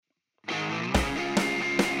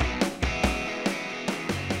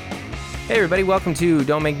Hey everybody, welcome to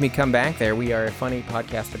Don't Make Me Come Back There. We are a funny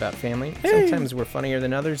podcast about family. Hey. Sometimes we're funnier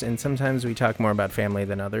than others, and sometimes we talk more about family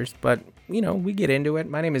than others. But, you know, we get into it.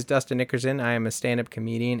 My name is Dustin Nickerson. I am a stand-up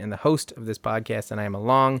comedian and the host of this podcast, and I am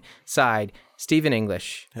alongside Stephen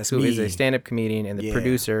English, who is a stand-up comedian and the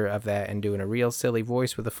producer of that, and doing a real silly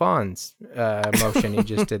voice with the Fonz motion he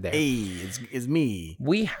just did there. Hey, it's me.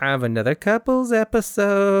 We have another couples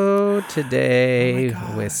episode today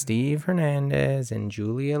with Steve Hernandez and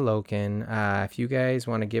Julia Loken. If you guys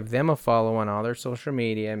want to give them a follow on all their social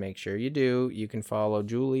media, make sure you do. You can follow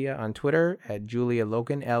Julia on Twitter at Julia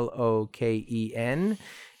Loken, Loken,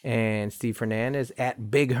 and Steve Hernandez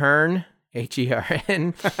at Big Hern,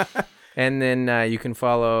 Hern. And then you can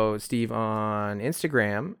follow Steve on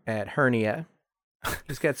Instagram at Hernia.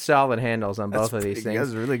 He's got solid handles on both of these things.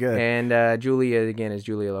 That's really good. And Julia, again, is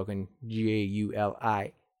Julia Loken,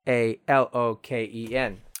 Julialoken.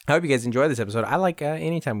 I hope you guys enjoy this episode. I like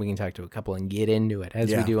anytime we can talk to a couple and get into it.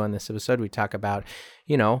 As we do on this episode, we talk about,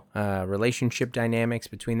 you know, relationship dynamics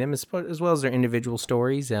between them as well as their individual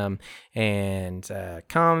stories and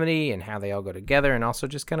comedy and how they all go together, and also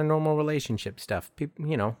just kind of normal relationship stuff. People,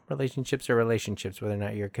 you know, relationships are relationships, whether or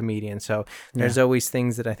not you're a comedian. So there's always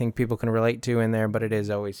things that I think people can relate to in there, but it is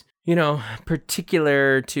always, you know,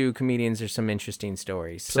 particular to comedians. There's some interesting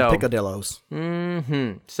stories. So picadillos.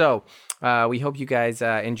 So we hope you guys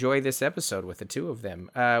enjoy this episode with the two of them.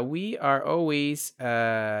 We are always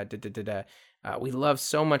we love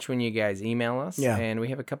so much when you guys email us, and we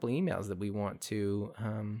have a couple emails that we want to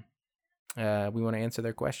answer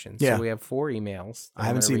their questions. So we have 4 emails. I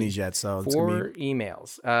haven't seen these yet, so 4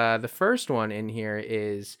 emails. The first one in here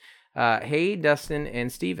is, "Hey Dustin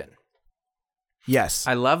and Steven. Yes.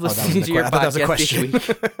 I love listening to your podcast each week.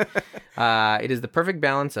 It is the perfect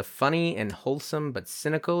balance of funny and wholesome, but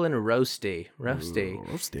cynical and roasty.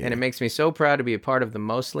 And it makes me so proud to be a part of the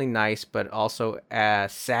mostly nice, but also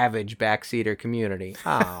savage backseater community.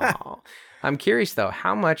 Oh, I'm curious, though,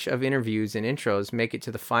 how much of interviews and intros make it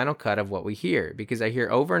to the final cut of what we hear? Because I hear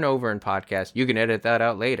over and over in podcasts, you can edit that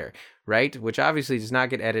out later, right? Which obviously does not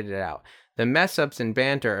get edited out. The mess-ups and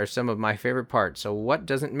banter are some of my favorite parts, so what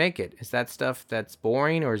doesn't make it? Is that stuff that's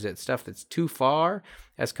boring, or is it stuff that's too far?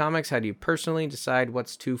 As comics, how do you personally decide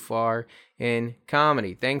what's too far in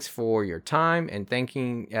comedy? Thanks for your time, and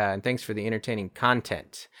thanks for the entertaining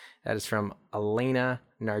content." That is from Elena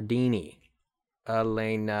Nardini. But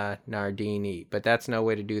that's no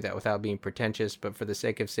way to do that without being pretentious, but for the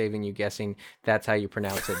sake of saving you guessing, that's how you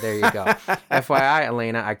pronounce it. There you go. FYI,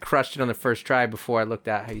 Elena, I crushed it on the first try before I looked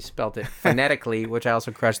at how you spelt it phonetically, which I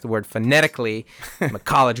also crushed the word phonetically. I'm a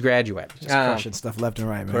college graduate. Just crushing stuff left and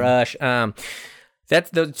right, man. Crush.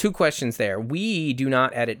 That's the 2 questions there. We do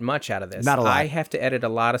not edit much out of this. Not a lot. I have to edit a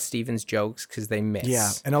lot of Steven's jokes because they miss. Yeah,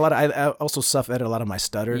 and I also self-edit a lot of my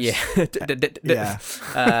stutters. Yeah.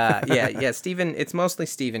 Steven, it's mostly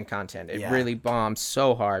Steven content. It really bombs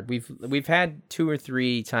so hard. We've had 2 or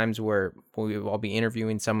 3 times where I'll be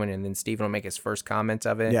interviewing someone, and then Steven will make his first comments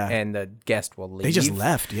of it, and the guest will leave. They just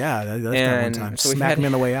left. Yeah, that's that one time. So smacked me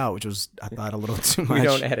on the way out, which was, I thought, a little too much. We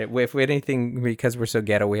don't edit. If we anything, because we're so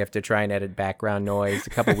ghetto, we have to try and edit background noise.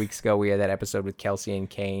 A couple weeks ago, we had that episode with Kelsey and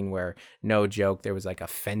Kane where, no joke, there was like a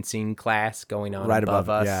fencing class going on right above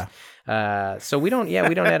us. Yeah. So we don't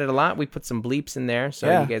edit a lot. We put some bleeps in there.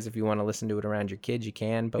 So you guys, if you want to listen to it around your kids, you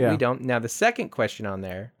can, but we don't. Now, the second question on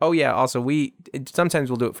there. Oh yeah. Also,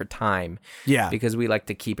 sometimes we'll do it for time. Yeah. Because we like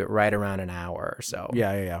to keep it right around an hour or so.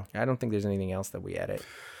 Yeah. I don't think there's anything else that we edit.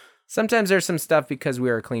 Sometimes there's some stuff because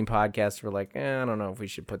we're a clean podcast. We're like, I don't know if we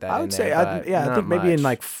should put that in there. I think maybe much. in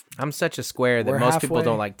like... I'm such a square that most people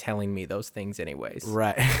don't like telling me those things anyways.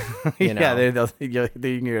 Right. You know? You're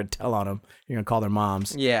going to tell on them. You're going to call their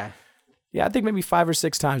moms. Yeah. Yeah, I think maybe 5 or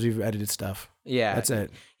 6 times we've edited stuff. Yeah. That's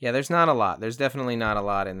it. Yeah, there's not a lot. There's definitely not a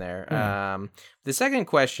lot in there. The second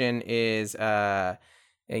question is,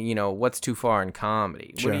 what's too far in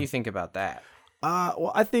comedy? Sure. What do you think about that?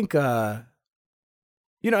 Well, I think...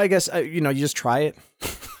 I guess, you just try it.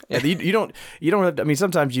 You don't have to, I mean,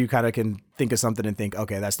 sometimes you kind of can think of something and think,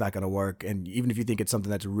 okay, that's not going to work. And even if you think it's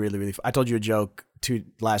something that's really, really, I told you a joke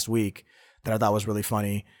last week that I thought was really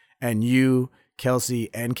funny. And you,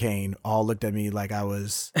 Kelsey, and Kane all looked at me like I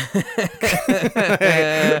was,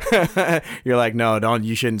 you're like, no,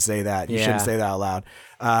 you shouldn't say that. You shouldn't say that out loud.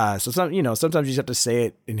 So sometimes you just have to say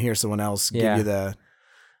it and hear someone else give you the.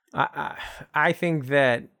 I think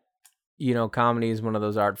that, comedy is one of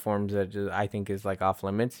those art forms that I think is like off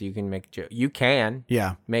limits. You can make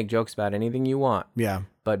make jokes about anything you want. Yeah.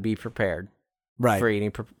 But be prepared. for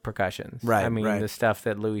eating percussions. Right. I mean, the stuff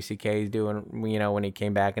that Louis C.K. is doing, you know, when he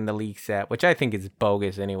came back in the leak set, which I think is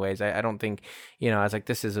bogus anyways. I don't think, you know, I was like,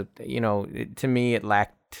 this is to me, it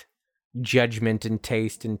lacked judgment and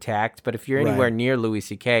taste and tact. But if you're anywhere near Louis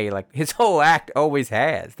C.K., like his whole act always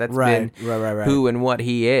has. That's been who and what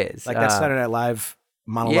he is. Like that Saturday Night Live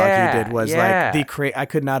monologue he did was like I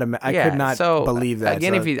could not believe that.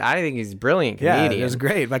 Again, I think he's a brilliant comedian. Yeah, it was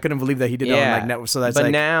great. I couldn't believe that he did it on like network. So that's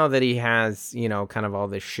now that he has, you know, kind of all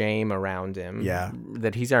this shame around him,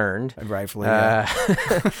 that he's earned, rightfully,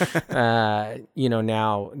 you know,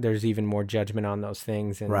 now there's even more judgment on those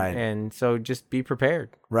things, and so just be prepared.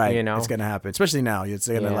 Right, you know, it's gonna happen, especially now. It's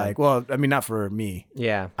gonna like, well, I mean, not for me.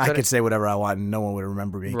 Yeah, I could say whatever I want, and no one would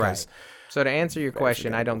remember me. Right. So to answer your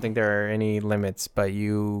question, I don't think there are any limits, but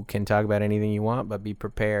you can talk about anything you want, but be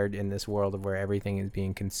prepared in this world of where everything is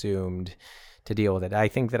being consumed to deal with it. I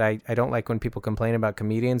think that I don't like when people complain about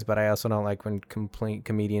comedians, but I also don't like when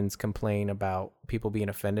comedians complain about people being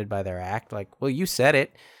offended by their act. Like, well, you said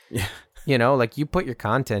it. Yeah. You know, like you put your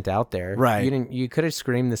content out there. Right. You could have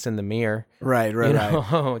screamed this in the mirror. Right.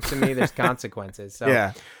 To me, there's consequences.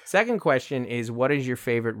 So second question is, what is your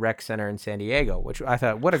favorite rec center in San Diego? Which I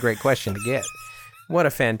thought, what a great question to get. What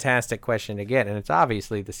a fantastic question to get. And it's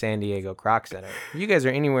obviously the San Diego Croc Center. If you guys are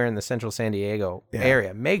anywhere in the central San Diego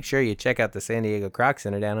area, make sure you check out the San Diego Croc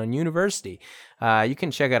Center down on University. You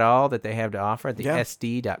can check out all that they have to offer at the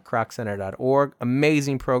sd.croccenter.org.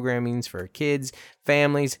 Amazing programmings for kids,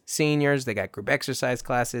 families, seniors. They got group exercise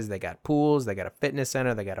classes. They got pools. They got a fitness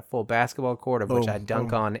center. They got a full basketball court, of which I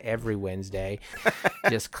dunk on every Wednesday.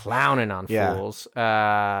 Just clowning on fools.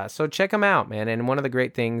 So check them out, man. And one of the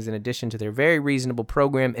great things, in addition to their very reasonable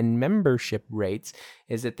program and membership rates,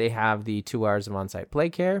 is that they have the 2 hours of on-site play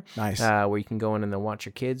care. Nice. Where you can go in and then watch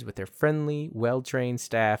your kids with their friendly, well-trained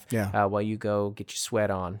staff while you go get your sweat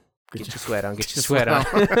on. Get your sweat on.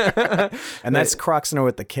 And that's Croc Center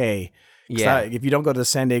with the K. Yeah. If you don't go to the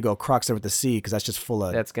San Diego Croc Center with the C, because that's just full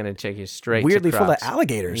of... That's going to take you straight weirdly to full of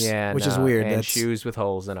alligators, which is weird. And shoes with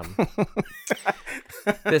holes in them.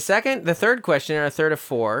 The third question, or a third of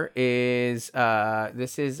four, is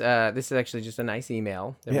this is actually just a nice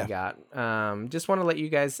email that we got. Just want to let you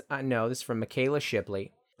guys know, this is from Michaela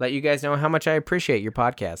Shipley. Let you guys know how much I appreciate your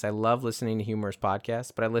podcast. I love listening to humorous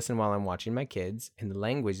podcasts, but I listen while I'm watching my kids, and the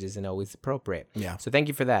language isn't always appropriate. Yeah. So thank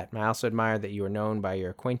you for that. I also admire that you are known by your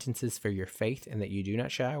acquaintances for your faith and that you do not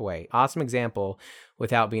shy away. Awesome example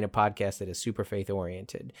without being a podcast that is super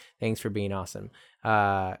faith-oriented. Thanks for being awesome.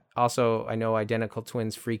 Also, I know identical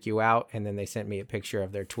twins freak you out, and then they sent me a picture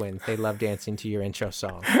of their twins. They love dancing to your intro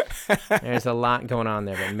song. There's a lot going on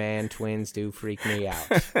there, but man, twins do freak me out.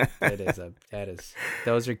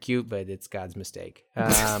 Those are cute, but it's God's mistake.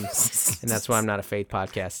 And that's why I'm not a faith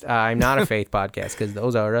podcast. I'm not a faith podcast because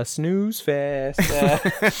those are a snooze fest.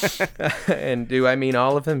 And do I mean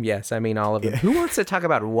all of them? Yes, I mean all of them. Who wants to talk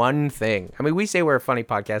about one thing? I mean, we say we're a funny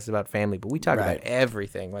podcast about family, but we talk about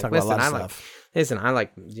everything. Like, listen, I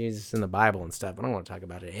like Jesus in the Bible and stuff. I don't want to talk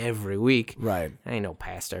about it every week. Right. I ain't no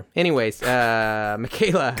pastor. Anyways,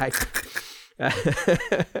 Michaela,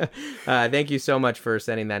 thank you so much for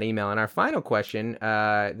sending that email. And our final question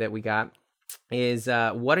that we got is,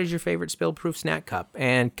 what is your favorite spill-proof snack cup?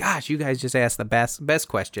 And gosh, you guys just asked the best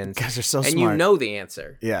questions. Guys are so smart. And you know the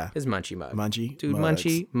answer. Yeah. Is Munchie Mug. Dude,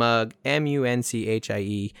 Munchie Mug,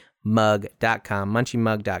 MUNCHIE mug.com,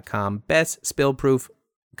 munchiemug.com. Best spill-proof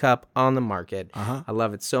cup on the market. I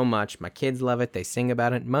love it so much. My kids love it. They sing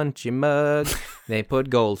about it. Munchie Mug. They put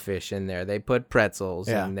goldfish in there. They put pretzels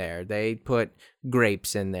in there. They put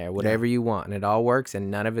grapes in there. Whatever you want. And it all works,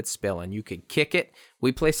 and none of it's spilling. You could kick it.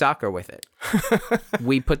 We play soccer with it.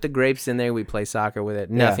 We put the grapes in there. We play soccer with it.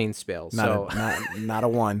 Nothing spills. Not a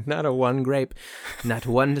one. Not a one grape. Not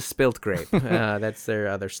one spilt grape. That's their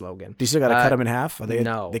other slogan. Do you still got to cut them in half?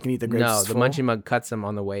 No. They can eat the grapes No, the Munchie Mug cuts them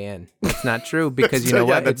on the way in. It's not true because you know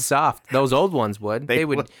what? It's soft. Those old ones would. They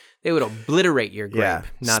would obliterate your grape,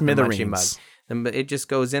 not the Munchie Mug. It just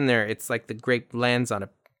goes in there. It's like the grape lands on a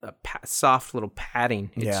soft little padding.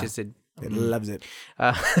 It's just it loves it.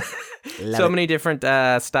 So many different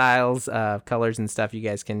styles, colors, and stuff. You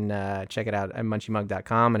guys can check it out at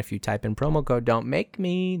munchiemug.com. And if you type in promo code Don't Make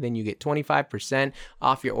Me, then you get 25%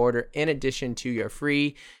 off your order in addition to your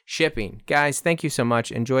free shipping. Guys, thank you so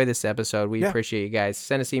much. Enjoy this episode. We appreciate you guys.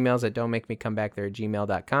 Send us emails at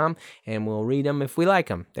don'tmakemecomebackThere@gmail.com, and we'll read them if we like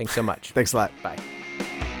them. Thanks so much. Thanks a lot. Bye.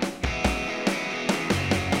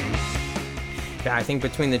 Yeah, I think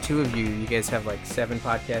between the two of you, you guys have like 7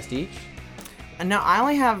 podcasts each. No, I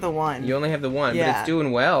only have the one. You only have the one, but it's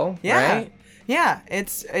doing well, right? Yeah,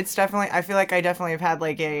 it's definitely, I feel like I definitely have had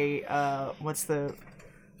like a,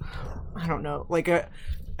 I don't know, like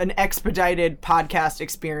an expedited podcast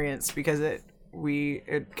experience because it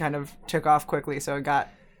kind of took off quickly, so I got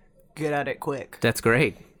good at it quick. That's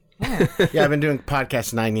great. Yeah, I've been doing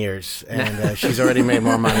podcasts 9 years, and she's already made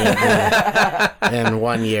more money in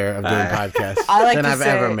 1 year of doing podcasts than I've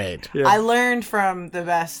ever made. Yeah. I learned from the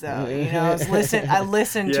best, though. You know, I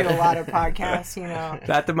listened to a lot of podcasts. You know,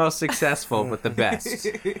 not the most successful, but the best.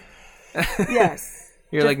 Yes.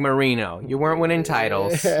 You're like Marino. You weren't winning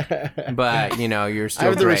titles, but you know you're still. I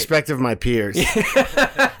have the great. respect of my peers,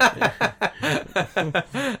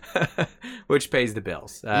 which pays the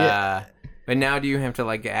bills. Yeah. But now, do you have to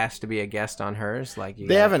like ask to be a guest on hers? Like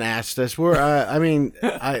they haven't asked us. We're. I mean,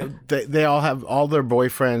 they all have all their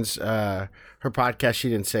boyfriends. Her podcast, she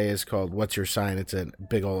didn't say, is called "What's Your Sign." It's a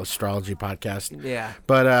big old astrology podcast. Yeah.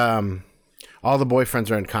 But all the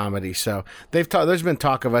boyfriends are in comedy, so there's been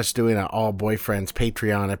talk of us doing an all boyfriends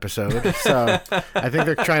Patreon episode. So I think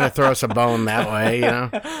they're trying to throw us a bone that way, you know.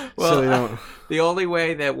 Well, so we don't. The only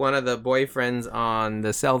way that one of the boyfriends on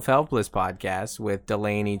the Self Helpless podcast with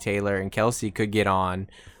Delaney, Taylor, and Kelsey could get on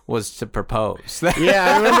was to propose.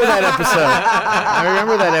 Yeah, I remember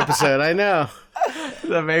that episode. I know.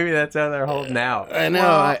 So maybe that's how they're holding out. I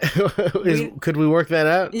know. Could we work that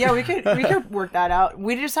out? Yeah, we could work that out.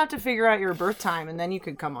 We just have to figure out your birth time, and then you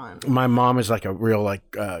could come on. My mom is like a real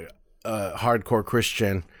hardcore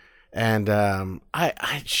Christian, and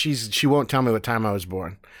she won't tell me what time I was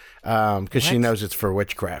born. Because she knows it's for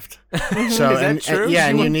witchcraft. So is that true?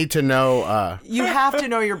 And you need to know. You have to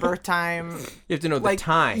know your birth time. You have to know the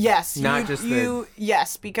time. Yes, not just the.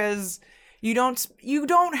 Yes, because you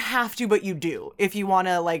don't have to, but you do if you want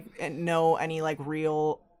to like know any like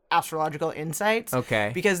real astrological insights.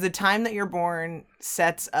 Okay. Because the time that you're born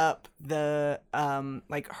sets up the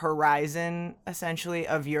like horizon essentially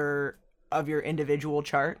of your individual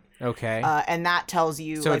chart. Okay. And that tells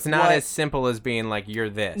you. So like, it's not as simple as being like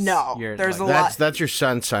you're this. No, there's a lot. That's your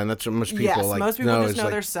sun sign. That's what most people yes, most people just know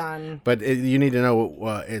their sun. But you need to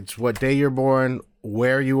know it's what day you're born,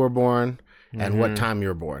 where you were born, and what time you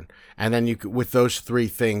were born. And then with those three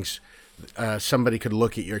things, somebody could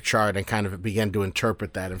look at your chart and kind of begin to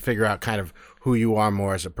interpret that and figure out kind of who you are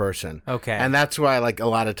more as a person. Okay. And that's why, like, a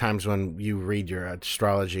lot of times when you read your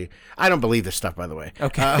astrology, I don't believe this stuff, by the way.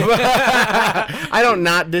 Okay. I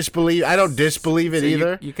don't disbelieve it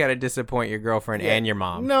either. You gotta disappoint your girlfriend and your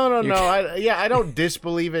mom. No. I don't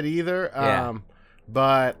disbelieve it either. Yeah.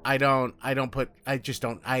 But I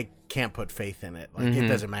can't put faith in it. Like, it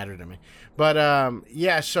doesn't matter to me. But,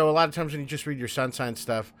 so a lot of times when you just read your sun sign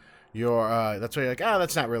stuff, that's why you're like,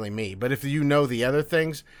 that's not really me. But if you know the other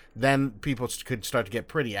things, then people could start to get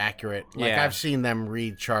pretty accurate. Like, I've seen them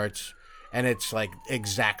read charts, and it's like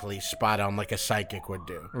exactly spot on, like a psychic would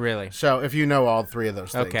do. Really? So if you know all three of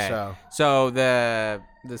those things. Okay. So the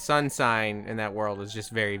sun sign in that world is just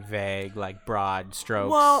very vague, like broad strokes.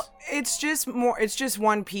 Well, it's just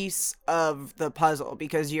one piece of the puzzle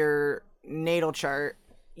because your natal chart.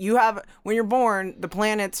 When you're born, the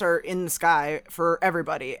planets are in the sky for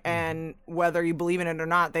everybody, and whether you believe in it or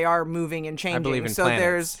not, they are moving and changing. I believe in so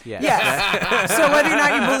planets. Yes. So whether or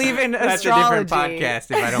not you believe in astrology, that's a different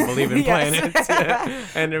podcast. If I don't believe in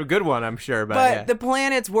planets, and a good one, I'm sure. But the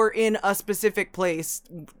planets were in a specific place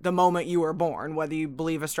the moment you were born, whether you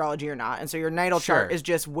believe astrology or not. And so your natal chart is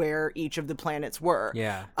just where each of the planets were.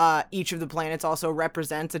 Yeah. Each of the planets also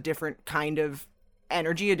represents a different kind of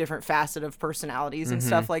energy, a different facet of personalities and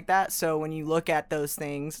stuff like that. So when you look at those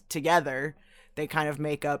things together, they kind of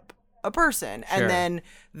make up a person. Sure. And then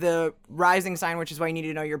the rising sign, which is why you need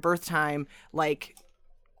to know your birth time, like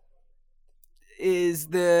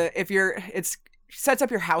it sets up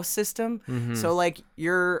your house system. So like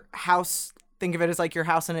your house, think of it as like your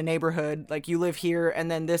house in a neighborhood. Like you live here, and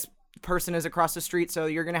then this person is across the street, so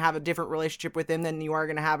you're going to have a different relationship with him than you are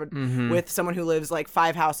going to have with someone who lives like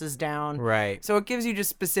 5 houses down. Right. So it gives you just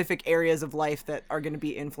specific areas of life that are going to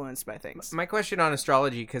be influenced by things. My question on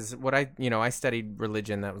astrology, because I studied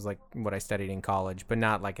religion. That was like what I studied in college, but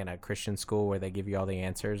not like in a Christian school where they give you all the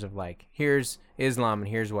answers of like, here's Islam and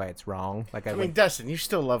here's why it's wrong. Like I mean, Dustin, you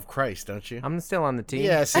still love Christ, don't you? I'm still on the team.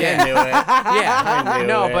 Yes, I knew it. Yeah. I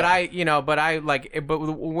knew it. But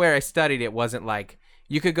where I studied it wasn't like,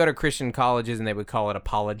 you could go to Christian colleges and they would call it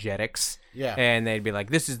apologetics. Yeah. And they'd be like,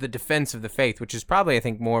 this is the defense of the faith, which is probably, I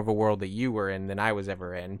think, more of a world that you were in than I was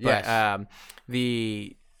ever in. But yes.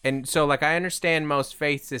 And so like I understand most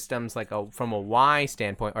faith systems like from a why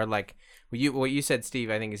standpoint, or like what you said,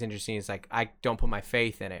 Steve, I think is interesting, is like I don't put my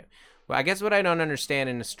faith in it. Well, I guess what I don't understand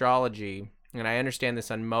in astrology, and I understand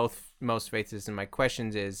this on most faith systems, my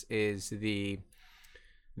questions is the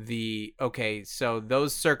okay, so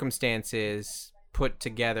those circumstances put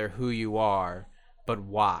together who you are, but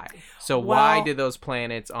why? So why do those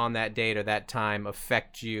planets on that date or that time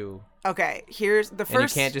affect you? Okay, here's the first. And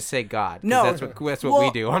you can't just say God. No, that's what we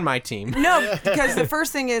do on my team. No, because the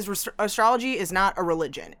first thing is astrology is not a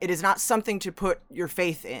religion. It is not something to put your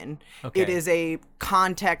faith in. Okay. It is a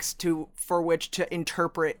context for which to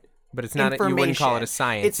interpret. But it's not. You wouldn't call it a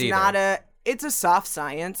science. It's either. not a. It's a soft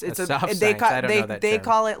science. It's a soft science. I don't know that they term.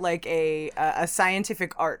 call it like a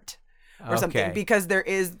scientific art or something, because there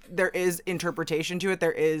is interpretation to it.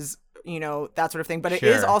 There is, that sort of thing. But it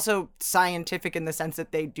is also scientific in the sense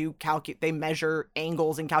that they do they measure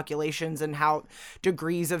angles and calculations and how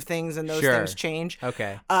degrees of things and those things change.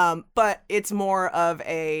 Okay. But it's more of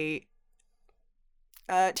a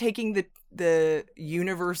taking the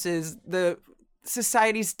universe's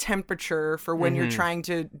society's temperature for when you're trying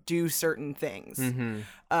to do certain things,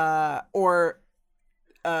 or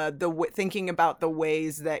thinking about the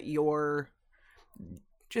ways that you're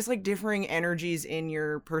just like differing energies in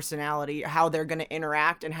your personality, how they're going to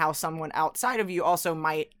interact, and how someone outside of you also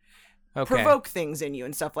might provoke things in you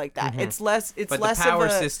and stuff like that. It's less. But less the power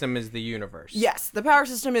of system is the universe. Yes, the power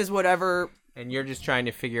system is whatever. And you're just trying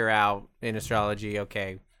to figure out in astrology,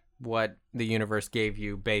 what the universe gave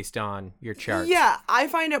you based on your chart. Yeah, I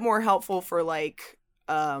find it more helpful for like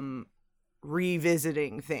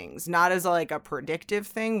revisiting things, not as like a predictive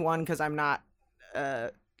thing. One, because I'm not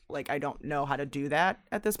I don't know how to do that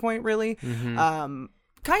at this point, really. Kind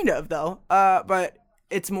of though, but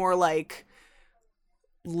it's more like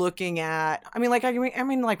looking at. I mean,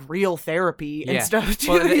 like real therapy and stuff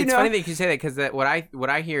too. Well, it's funny that you say that, because what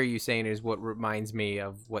I hear you saying is what reminds me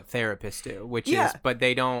of what therapists do, which is, but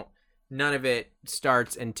they don't. None of it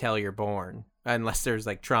starts until you're born, unless there's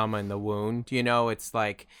like trauma in the wound. It's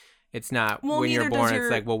like. It's not when you're born. It's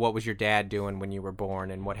like, well, what was your dad doing when you were born,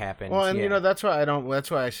 and what happened? Well, and that's why I don't. That's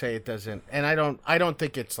why I say it doesn't. And I don't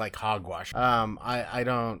think it's like hogwash. I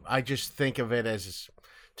don't. I just think of it as,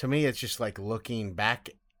 to me, it's just like looking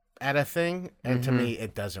back at a thing, and to me,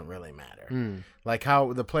 it doesn't really matter. Like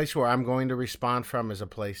how the place where I'm going to respond from is a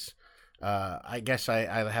place. I guess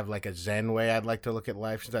I have like a Zen way I'd like to look at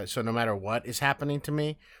life. So no matter what is happening to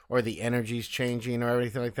me, or the energy's changing, or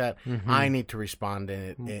everything like that, I need to respond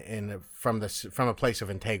from a place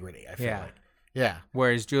of integrity. I feel like, yeah.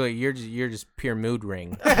 Whereas Julia, you're just pure mood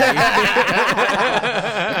ring. No,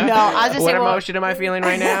 I was just what emotion am I feeling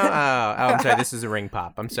right now? Oh, I'm sorry. This is a ring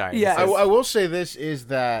pop. I'm sorry. Yeah, I will say this is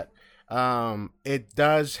that it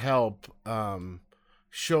does help.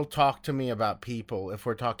 She'll talk to me about people if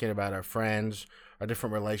we're talking about our friends or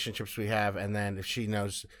different relationships we have, and then if she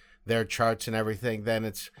knows their charts and everything, then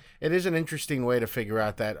it is an interesting way to figure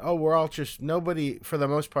out that we're all just nobody for the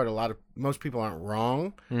most part. Most people aren't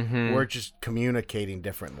wrong. We're just communicating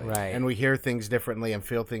differently, right? And we hear things differently and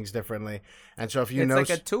feel things differently. And so if you know, it's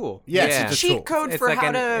like a tool. Yes, it's a cheat tool. code for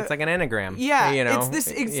how to. It's like an enneagram. Yeah, it's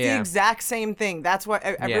the exact same thing. That's what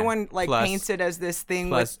everyone paints it as this thing.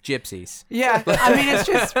 Plus gypsies. Yeah, I mean, it's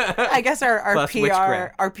just. I guess our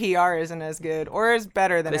PR isn't as good or is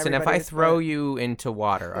better than. Listen, if I throw you into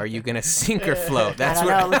water, are you gonna sink or float? That's I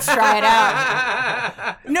don't know. Let's try it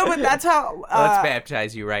out. No, but that's how. Let's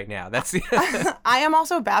baptize you right now. That's. I am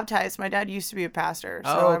also baptized. My dad used to be a pastor.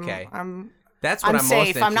 So okay. That's what I'm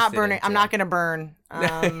safe. Most I'm not burning. into. I'm not going to burn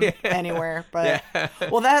anywhere. But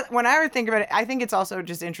when I would think about it, I think it's also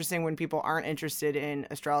just interesting when people aren't interested in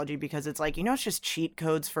astrology, because it's like, it's just cheat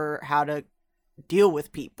codes for how to deal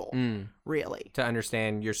with people, really. To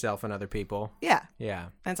understand yourself and other people. Yeah. Yeah.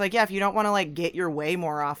 And it's like, if you don't want to get your way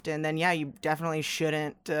more often, then you definitely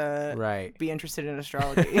shouldn't be interested in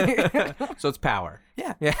astrology. So it's power.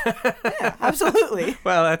 Yeah. Yeah, absolutely.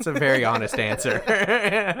 Well, that's a very honest answer.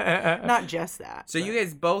 Not just that. So you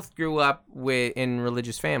guys both grew up in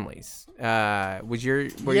religious families. Were your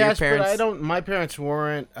yes, parents? but my parents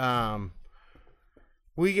weren't.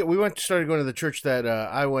 We started going to the church that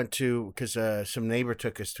I went to because some neighbor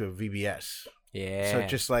took us to a VBS. Yeah. So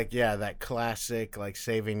just that classic,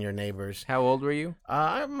 saving your neighbors. How old were you?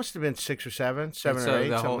 I must have been 6 or 7 or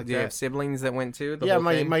 8. Do you have siblings that went too?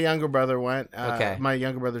 My younger brother went. Okay. My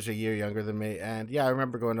younger brother's a year younger than me, and I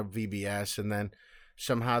remember going to VBS, and then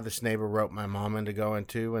somehow this neighbor wrote my mom into going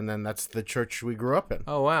to, and then that's the church we grew up in.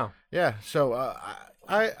 Oh wow. Yeah. So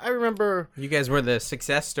I remember you guys were the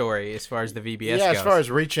success story as far as the VBS goes. Yeah, as far as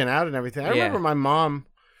reaching out and everything. I remember my mom.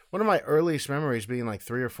 One of my earliest memories being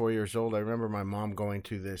 3 or 4 years old, I remember my mom going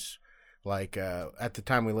to this, at the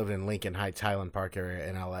time we lived in Lincoln Heights, Highland Park area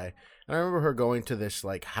in LA. And I remember her going to this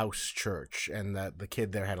house church, and the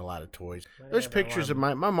kid there had a lot of toys. There's pictures of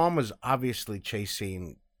my mom was obviously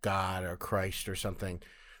chasing God or Christ or something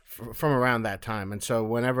from around that time. And so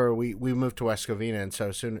whenever we moved to West Covina, and so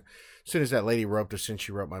as soon as that lady roped us in,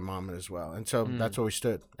 she roped my mom in as well. And so that's where we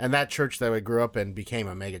stood. And that church that I grew up in became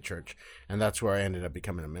a mega church, and that's where I ended up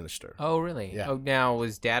becoming a minister. Oh, really? Yeah. Oh, now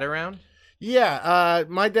was Dad around? Yeah,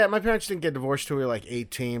 my parents didn't get divorced till we were like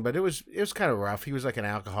 18, but it was kind of rough. He was like an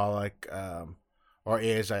alcoholic, or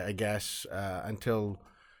is, I guess, until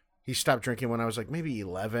he stopped drinking when I was like maybe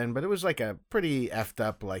 11. But it was like a pretty effed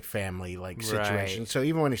up like family like situation. Right. So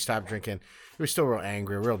even when he stopped drinking, he was still real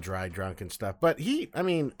angry, real dry drunk and stuff. But him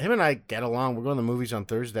and I get along. We're going to the movies on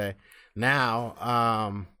Thursday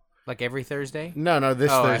now. Like every Thursday? No,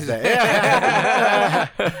 this Thursday. Yeah.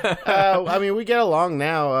 I mean, we get along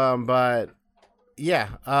now, but yeah.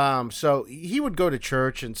 So he would go to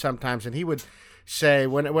church, and sometimes, and he would say,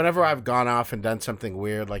 whenever I've gone off and done something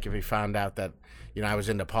weird, like if he found out that, I was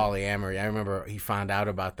into polyamory. I remember he found out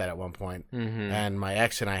about that at one point, and my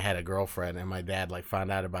ex and I had a girlfriend, and my dad like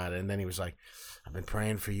found out about it, and then he was like, I've been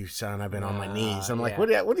praying for you, son. I've been on my knees. I'm like, what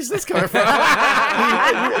is this coming from?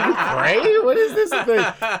 you pray? What is this thing?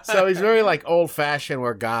 So he's very like old-fashioned,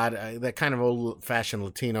 where God, that kind of old-fashioned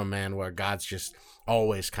Latino man, where God's just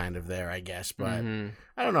always kind of there, I guess. But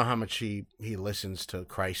I don't know how much he listens to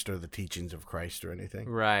Christ or the teachings of Christ or anything.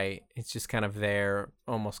 Right. It's just kind of there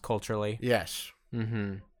almost culturally. Yes.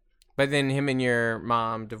 Mm-hmm. But then him and your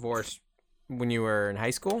mom divorced when you were in high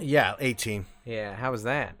school? Yeah, 18. Yeah. How was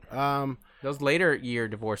that? Those later year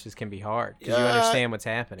divorces can be hard because you understand what's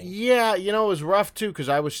happening. Yeah, it was rough too because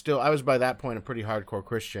I was by that point a pretty hardcore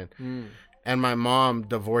Christian, and my mom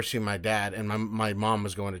divorcing my dad, and my mom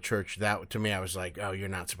was going to church. That to me, I was like, oh, you're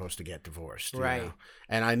not supposed to get divorced, right?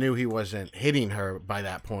 And I knew he wasn't hitting her by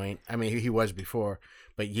that point. I mean, he was before,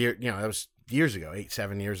 but that was years ago,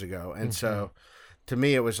 7 years ago, and so to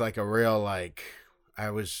me, it was like a real like I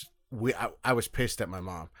was pissed at my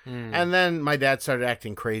mom. And then my dad started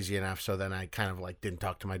acting crazy enough, so then I kind of like didn't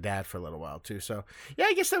talk to my dad for a little while too. So yeah,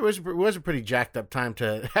 I guess that was a pretty jacked up time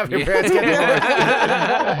to have your parents get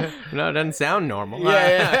divorced. No, it doesn't sound normal.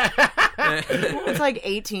 Yeah. It's like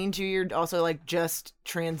 18 too. You're also like just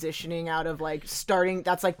transitioning out of like starting.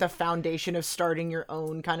 That's like the foundation of starting your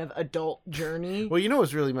own kind of adult journey. Well,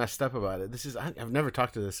 what's really messed up about it? I've never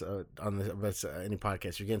talked to this on any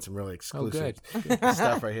podcast. You're getting some really exclusive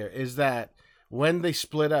stuff right here. Is that when they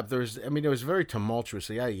split up, it was very tumultuous.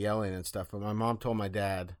 They got yelling and stuff. But my mom told my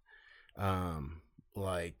dad,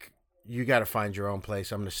 like, you got to find your own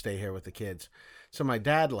place. I'm going to stay here with the kids. So my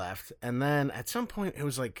dad left. And then at some point, it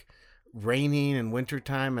was like raining and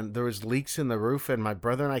wintertime, and there was leaks in the roof. And my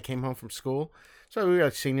brother and I came home from school. So we were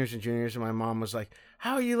like seniors and juniors, and my mom was like,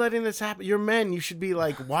 how are you letting this happen? You're men. You should be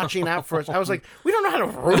like watching out for us. I was like, we don't know how to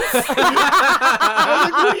roof. I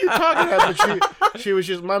was like, what are you talking about? But she was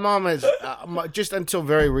just, my mom is just until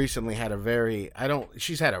very recently had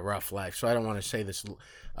she's had a rough life. So I don't want to say this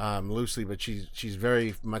loosely, but she's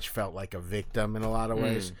very much felt like a victim in a lot of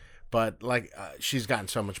ways. But like she's gotten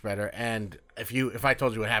so much better. And if I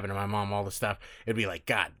told you what happened to my mom, all the stuff, it'd be like,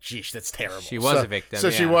 God, geez, that's terrible. She was a victim. So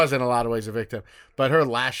she was in a lot of ways a victim. But her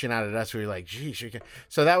lashing out at us, we were like, geez,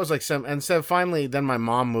 so that was like and so finally, then my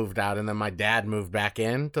mom moved out, and then my dad moved back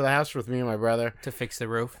into the house with me and my brother to fix the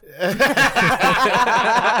roof. You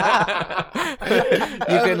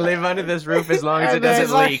can live under this roof as long as it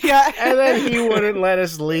doesn't leak. And then he wouldn't let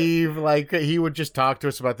us leave. Like he would just talk to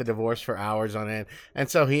us about the divorce for hours on end. And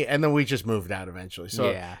so and then we just moved out eventually. So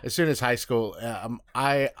as soon as high school, as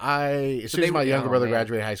soon as my younger brother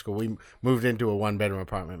graduated high school, we moved into a 1-bedroom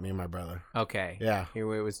apartment, me and my brother. Okay. Yeah. It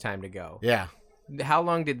was time to go. Yeah. How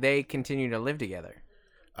long did they continue to live together?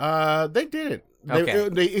 They didn't.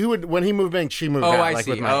 Okay. He would, when he moved in, she moved out. I like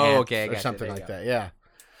see. With my aunt okay. Or something like that. Yeah.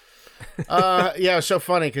 Yeah, it was so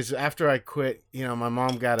funny because after I quit, my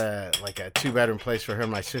mom got a 2-bedroom place for her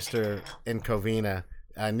and my sister in Covina,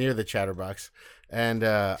 near the Chatterbox, and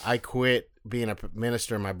I quit being a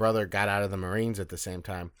minister. My brother got out of the Marines at the same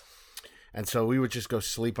time, and so we would just go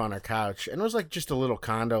sleep on our couch, and it was like just a little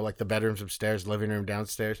condo, like the bedrooms upstairs, living room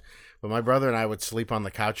downstairs. But my brother and I would sleep on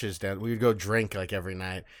the couches down. We would go drink like every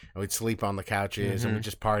night, and we'd sleep on the couches, and we'd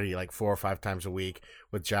just party like 4 or 5 times a week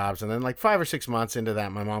with jobs. And then like 5 or 6 months into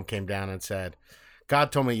that, my mom came down and said,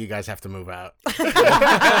 God told me you guys have to move out. I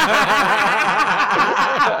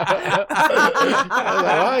was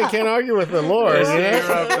like, well, you can't argue with the Lord.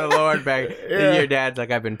 The Lord back. Yeah. Your dad's like,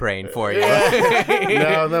 I've been praying for you.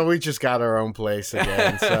 No, we just got our own place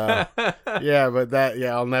again. So but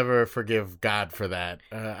I'll never forgive God for that.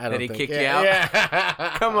 Did he kick you out?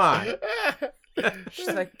 Yeah. Come on. She's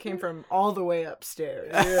like, came from all the way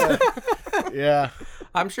upstairs. Yeah.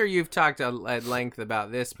 I'm sure you've talked at length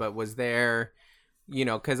about this, but was there,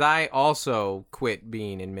 because I also quit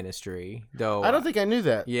being in ministry, though. I don't think I knew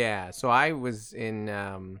that. Yeah, so I was in.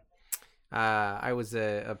 I was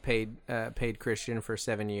a paid Christian for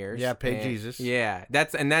 7 years. Yeah, paid Jesus. Yeah,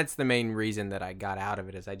 that's the main reason that I got out of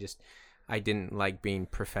it is I didn't like being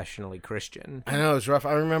professionally Christian. I know it was rough.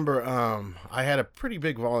 I remember I had a pretty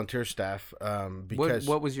big volunteer staff because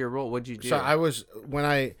what was your role? What'd you do? So I was when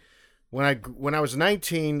I was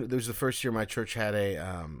 19. It was the first year my church had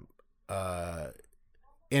a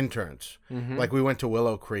interns. Mm-hmm. Like we went to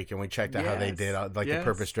Willow Creek and we checked out how they did the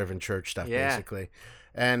purpose-driven church stuff basically.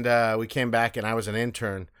 And we came back and I was an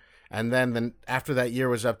intern. And then after that year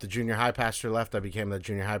was up, the junior high pastor left. I became the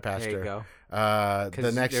junior high pastor. There you go.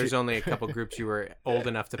 The next there's only a couple groups you were old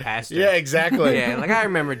enough to pastor. Yeah, exactly. Yeah, like I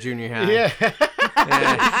remember junior high. Yeah.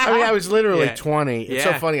 I mean, I was literally 20. It's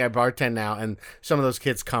so Yeah. funny. I bartend now, and some of those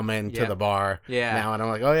kids come in to the bar now, and I'm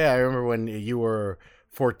like, oh, yeah, I remember when you were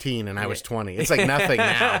 14 and I was 20. It's like nothing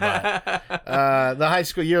now. But the high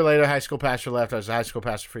school year later, high school pastor left. I was a high school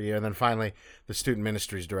pastor for a year, and then finally the student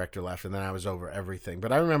ministries director left, and then I was over everything.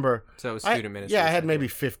 But I remember, So it was student ministries. yeah, I had maybe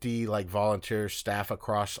 50 like volunteer staff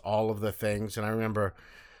across all of the things, and I remember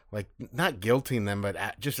like not guilting them, but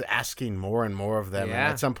just asking more and more of them. Yeah.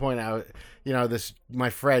 And at some point, my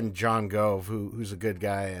friend John Gove, who's a good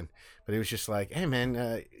guy, but he was just like, "Hey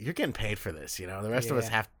man, you're getting paid for this. The rest of us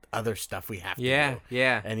have other stuff we have to do.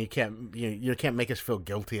 Yeah. And you can't make us feel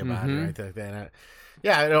guilty about it, right? Like that.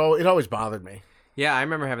 Yeah, it always bothered me. Yeah, I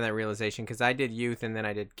remember having that realization because I did youth and then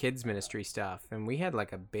I did kids ministry stuff, and we had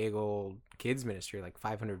like a big old kids ministry, like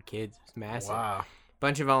 500 kids. It was massive. Wow.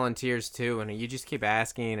 Bunch of volunteers too, and you just keep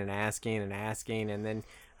asking and asking and asking, and then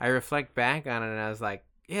I reflect back on it and I was like,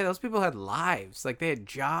 yeah, those people had lives, like they had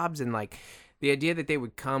jobs, and like the idea that they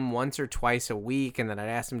would come once or twice a week and then I'd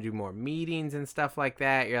ask them to do more meetings and stuff like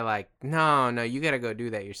that, you're like, no, you got to go do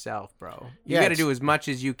that yourself, bro. You got to do as much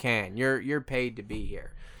as you can. You're paid to be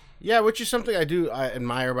here. Yeah, which is something I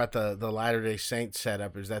admire about the Latter-day Saints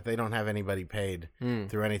setup is that they don't have anybody paid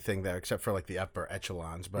through anything there except for like the upper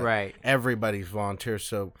echelons. But everybody's volunteers,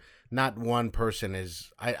 so not one person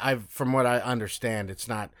is. From what I understand, it's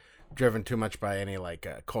not driven too much by any like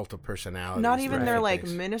cult of personality. Not even their like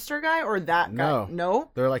minister guy or that guy.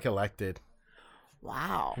 No, they're like elected.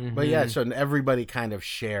 Wow. Mm-hmm. But yeah, so everybody kind of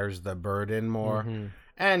shares the burden more. Mm-hmm.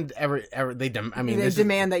 And they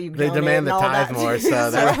demand that you. They demand the tithe more,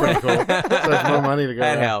 so that's pretty cool. So there's more money to go.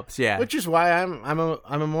 That around. helps, yeah. Which is why I'm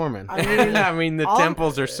a Mormon. I mean, the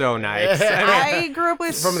temples are so nice. I grew up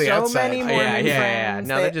with From the so outside. many Mormon friends.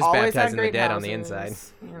 No, they're just always baptizing had the dead great on the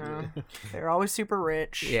houses. inside. They're always super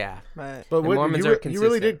rich. Yeah, but Mormons are consistent. You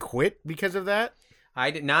really did quit because of that?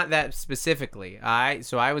 I did not that specifically. I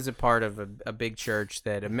was a part of a big church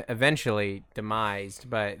that eventually demised,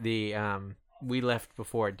 but we left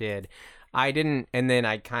before it did. I didn't, and then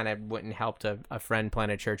I kind of went and helped a friend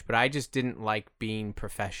plant a church, but I just didn't like being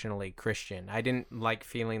professionally Christian. I didn't like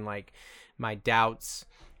feeling like my doubts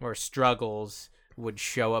or struggles would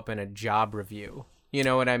show up in a job review. You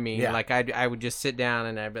know what I mean? Yeah. Like I would just sit down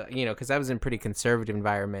and I'd be, because I was in pretty conservative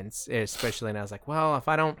environments, especially, and I was like, well,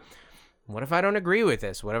 what if I don't agree with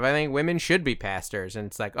this? What if I think women should be pastors? And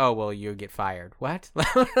it's like, oh, well, you get fired. What?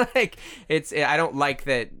 Like, I don't like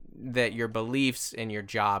that your beliefs and your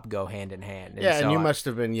job go hand in hand. And and you must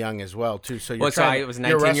have been young as well, too. So I was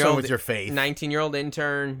 19-year-old with your faith. 19-year-old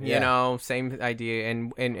intern, same idea.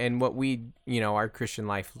 And what our Christian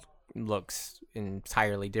life looks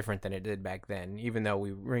entirely different than it did back then. Even though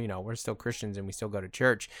we're still Christians and we still go to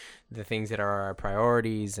church, the things that are our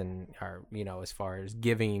priorities and our as far as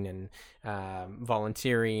giving and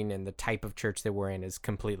volunteering and the type of church that we're in is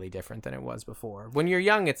completely different than it was before. When you're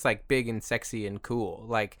young, it's like big and sexy and cool.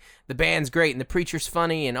 Like the band's great and the preacher's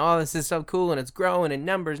funny and all this is so cool and it's growing and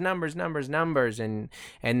numbers, and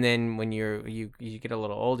then when you get a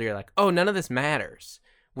little older, you're like, oh, none of this matters.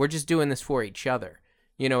 We're just doing this for each other.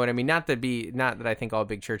 You know what I mean? Not that I think all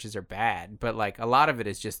big churches are bad, but like a lot of it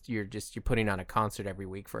is just you're putting on a concert every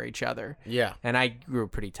week for each other. Yeah. And I grew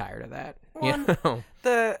pretty tired of that. Well,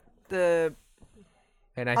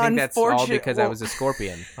 and I think that's all because I was a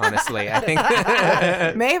Scorpion, honestly. I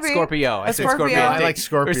think maybe Scorpio. I said Scorpio. Scorpion. I like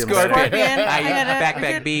Scorpion.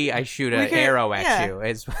 Back B. I shoot an arrow at you.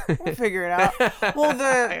 We'll figure it out. Well,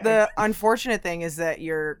 the unfortunate thing is that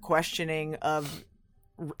your questioning of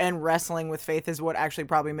and wrestling with faith is what actually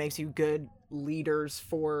probably makes you good leaders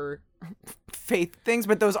for faith things,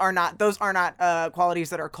 but those are not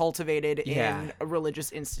qualities that are cultivated in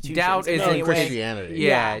religious institutions. Doubt isn't Christianity.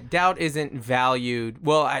 Yeah, doubt isn't valued.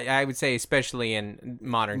 Well, I would say especially in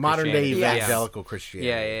modern day Christianity. evangelical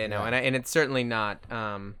Christianity. And it's certainly not.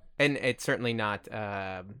 and it's certainly not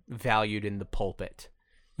valued in the pulpit,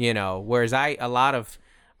 you know. Whereas on a lot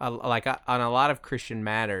of Christian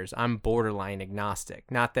matters, I'm borderline agnostic.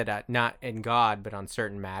 Not that not in God, but on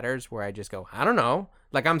certain matters where I just go, I don't know.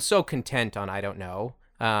 Like, I'm so content on I don't know.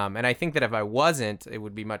 And I think that if I wasn't, it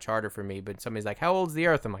would be much harder for me. But somebody's like, how old's the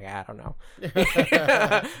earth? I'm like, I don't know.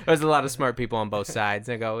 There's a lot of smart people on both sides.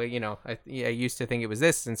 I go, you know, I used to think it was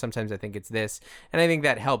this, and sometimes I think it's this. And I think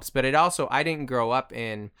that helps. But it also, I didn't grow up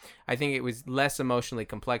I think it was less emotionally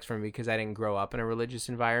complex for me because I didn't grow up in a religious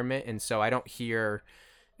environment. And so I don't hear,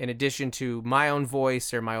 in addition to my own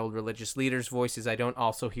voice or my old religious leaders' voices, I don't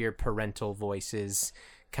also hear parental voices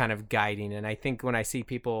kind of guiding. And I think when I see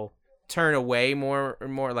people turn away more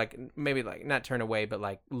like, maybe like not turn away, but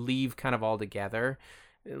like leave kind of altogether,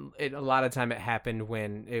 a lot of time it happened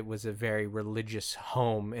when it was a very religious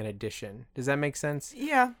home in addition. Does that make sense?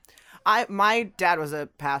 Yeah. My dad was a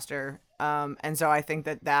pastor, and so I think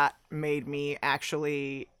that made me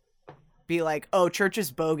actually be like, oh, church is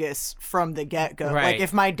bogus from the get-go. Right. Like,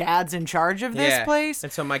 if my dad's in charge of this place.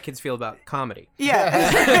 That's how my kids feel about comedy. Yeah.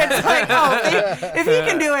 It's like, oh, if he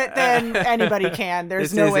can do it, then anybody can.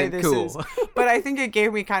 There's no way this cool. is. But I think it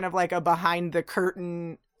gave me kind of like a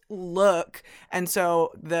behind-the-curtain look. And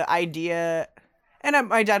so the idea... And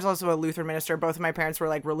my dad's also a Lutheran minister. Both of my parents were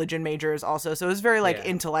like religion majors also. So it was very like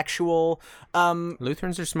intellectual.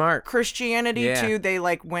 Lutherans are smart. Christianity too. They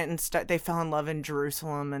like went and they fell in love in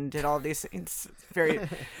Jerusalem and did all these. It's very,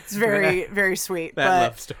 very sweet.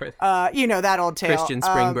 Love story. You know, that old tale. Christian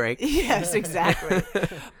spring break. Yes, exactly.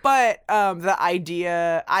 But the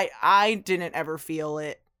idea, I didn't ever feel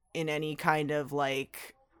it in any kind of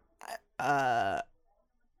like,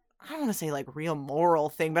 I don't want to say like real moral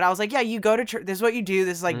thing, but I was like, yeah, you go to church. This is what you do.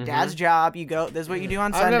 This is like dad's job. You go. This is what you do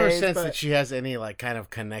on Sundays. I've never sensed that she has any like kind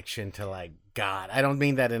of connection to like God. I don't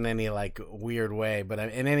mean that in any like weird way, but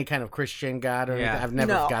in any kind of Christian God or anything. I've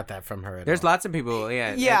never got that from her. There's lots of people.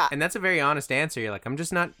 Yeah. And that's a very honest answer. You're like, I'm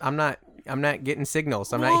not getting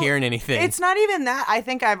signals. I'm not hearing anything. It's not even that. I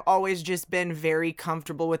think I've always just been very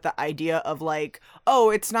comfortable with the idea of like,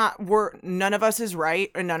 oh, it's not, none of us is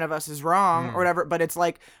right and none of us is wrong or whatever, but it's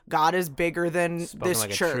like God is bigger than this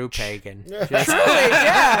like church. A true pagan. Truly,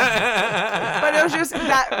 yeah. But it was just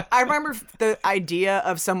that I remember the idea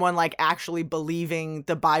of someone like actually believing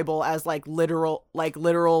the Bible as like literal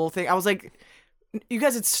thing. I was like, you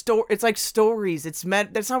guys, it's like stories. That's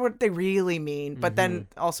not what they really mean. But then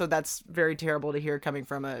also that's very terrible to hear coming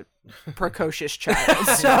from a precocious child.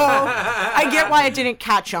 So I get why it didn't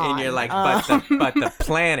catch on. And you're like, but the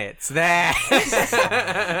planets, that.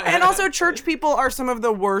 And also church people are some of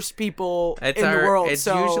the worst people in the world. It's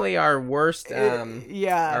usually our worst,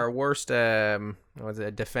 our worst,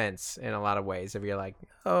 defense in a lot of ways. If you're like,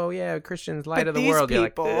 oh yeah, Christians, light of the these world.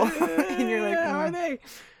 People, you're like, and you're like, how are they?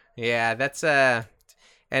 Yeah, that's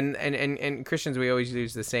and Christians, we always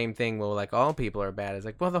use the same thing. Well, like all people are bad. It's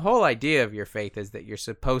like, well, the whole idea of your faith is that you're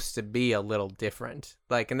supposed to be a little different.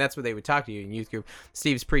 Like, and that's what they would talk to you in youth group.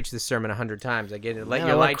 Steve's preached this sermon 100 times. I get it. Let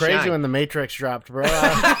your light shine. Crazy when the Matrix dropped, bro. When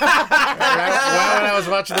I was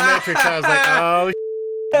watching the Matrix, I was like, oh.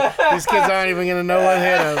 These kids aren't even going to know what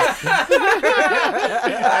hit them.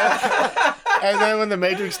 And then when The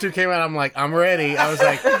Matrix 2 came out, I'm like, I'm ready. I was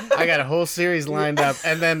like, I got a whole series lined up.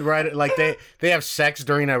 And then like they have sex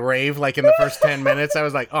during a rave, like in the first 10 minutes. I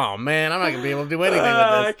was like, oh man, I'm not going to be able to do anything with this.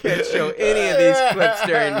 I can't show any of these clips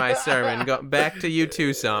during my sermon. Go back to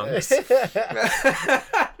U2 songs.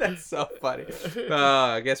 That's so funny.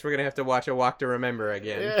 I guess we're going to have to watch A Walk to Remember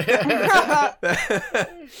again.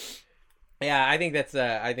 Yeah, I think that's you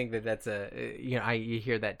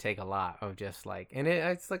hear that take a lot of just like, and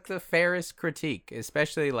it's like the fairest critique,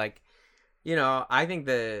 especially like, I think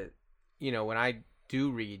when I do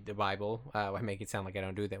read the Bible, I make it sound like I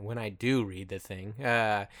don't do that. When I do read the thing,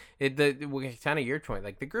 kind of your point,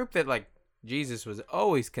 like the group that like Jesus was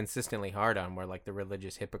always consistently hard on were like the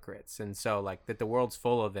religious hypocrites, and so like that the world's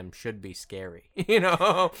full of them should be scary,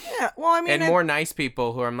 Yeah, well, I mean, and more nice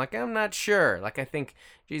people who I'm like, I'm not sure. Like I think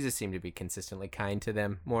Jesus seemed to be consistently kind to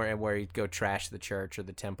them more, and where he'd go trash the church or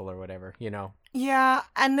the temple or whatever, Yeah,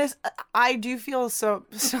 and this, I do feel some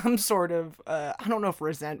sort of, I don't know if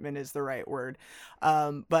resentment is the right word,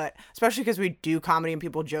 but especially because we do comedy and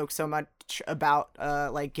people joke so much about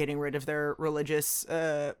like getting rid of their religious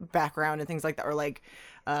background and things like that, or like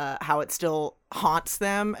how it still haunts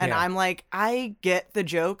them. And I'm like, I get the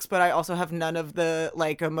jokes, but I also have none of the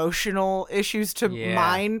like emotional issues to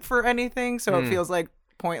mind for anything. So it feels like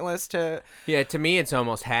pointless to. Yeah, to me, it's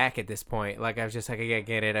almost hack at this point. Like, I was just like, I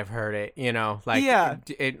get it. I've heard it, you know? Like,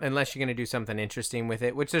 unless you're going to do something interesting with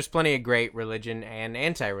it, which there's plenty of great religion and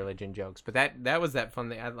anti-religion jokes. But that was that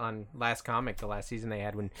fun on Last Comic, the last season they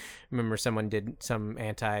had, when, remember, someone did some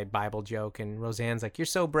anti-Bible joke, and Roseanne's like, you're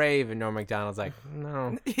so brave. And Norm Macdonald's like,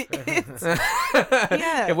 no.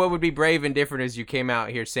 Yeah. And what would be brave and different is you came out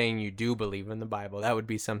here saying you do believe in the Bible. That would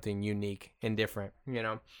be something unique and different, you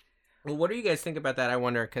know? Well, what do you guys think about that? I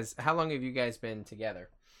wonder, because how long have you guys been together?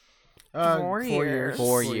 4 years.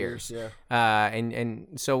 4 years. Yeah. And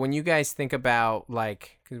so when you guys think about,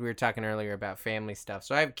 like, because we were talking earlier about family stuff.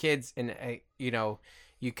 So I have kids, and, you know,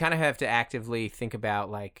 you kind of have to actively think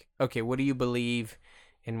about, like, okay, what do you believe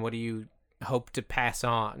and what do you hope to pass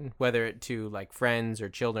on, whether it to, like, friends or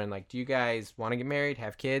children? Like, do you guys want to get married,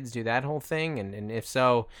 have kids, do that whole thing? And if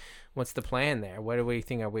so, what's the plan there? What do we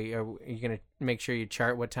think? Are you going to make sure you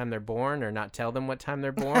chart what time they're born, or not tell them what time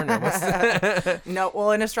they're born? Or what's No, well,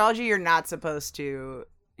 in astrology, you're not supposed to.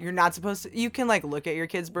 You can, like, look at your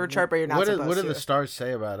kid's birth chart, but you're not supposed to. What do the stars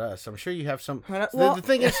say about us? I'm sure you have some. Well, the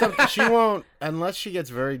thing is, she won't, unless she gets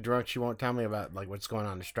very drunk, she won't tell me about, like, what's going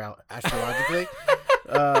on astrologically.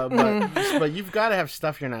 But you've got to have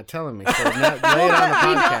stuff you're not telling me. So lay it on the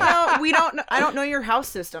podcast. We don't know. I don't know your house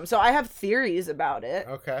system, so I have theories about it.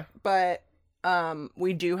 Okay. But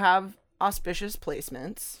we do have auspicious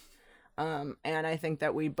placements, and I think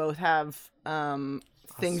that we both have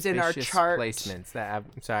things in our chart. Placements. I'm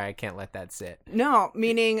sorry, I can't let that sit. No,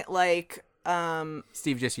 meaning like.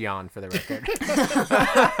 Steve just yawned for the record.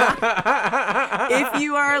 If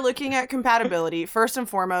you are looking at compatibility, first and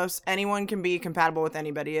foremost, anyone can be compatible with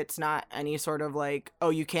anybody. It's not any sort of like, oh,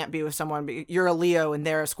 you can't be with someone, but you're a Leo and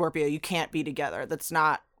they're a Scorpio. You can't be together. That's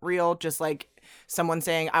not real. Just like someone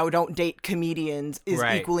saying, I don't date comedians is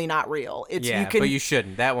equally not real. It's but you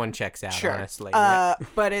shouldn't. That one checks out, honestly.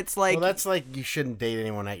 But it's like... Well, that's like you shouldn't date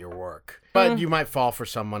anyone at your work. But you might fall for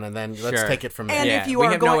someone, and then let's take it from there. And if you we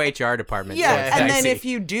are have no HR department. Yeah, and then if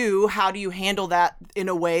you do, how do you handle that in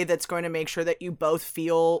a way that's going to make sure that you both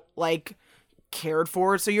feel like cared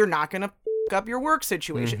for, so you're not going to up your work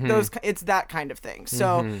situation. It's that kind of thing.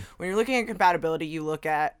 So when you're looking at compatibility, you look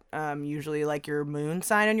at usually like your moon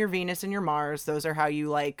sign and your Venus and your Mars. Those are how you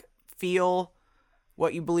like feel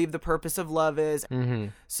what you believe the purpose of love is.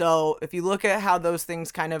 So if you look at how those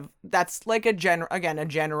things kind of, that's like a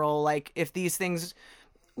general, like if these things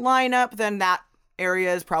line up, then that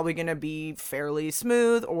area is probably going to be fairly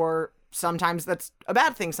smooth, or sometimes that's a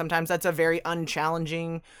bad thing. Sometimes that's a very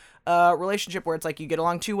unchallenging relationship where it's like you get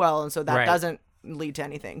along too well, and so that doesn't lead to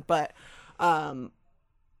anything. But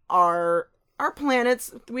our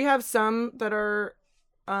planets, we have some that are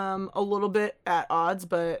a little bit at odds,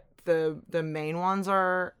 but the main ones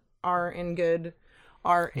are in good,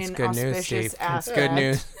 in auspicious aspect. Good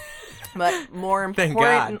news. But more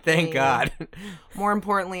importantly, thank God. More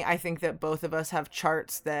importantly, I think that both of us have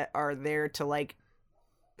charts that are there to like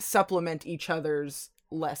supplement each other's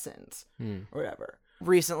lessons or whatever.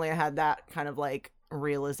 Recently I had that kind of like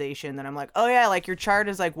realization that I'm like, oh yeah, like your chart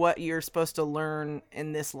is like what you're supposed to learn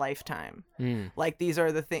in this lifetime. Like these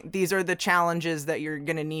are the challenges that you're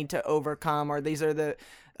gonna need to overcome, or these are the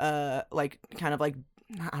like kind of like,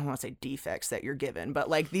 I don't want to say defects that you're given, but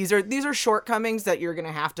like these are shortcomings that you're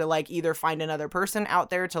gonna have to like either find another person out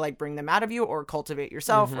there to like bring them out of you, or cultivate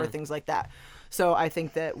yourself, or things like that. So I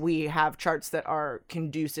think that we have charts that are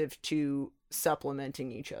conducive to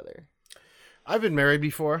supplementing each other. I've been married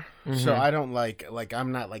before, so I don't like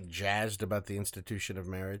I'm not like jazzed about the institution of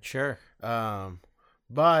marriage. Sure.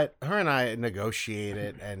 But her and I negotiate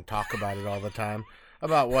it and talk about it all the time,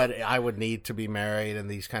 about what I would need to be married and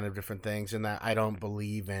these kind of different things, and that I don't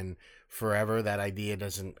believe in forever. That idea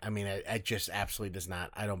doesn't, I mean, it just absolutely does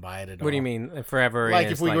not. I don't buy it at all. What do you mean forever? Like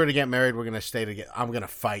if we were to get married, we're going to stay together. I'm going to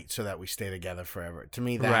fight so that we stay together forever. To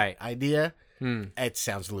me, that idea, it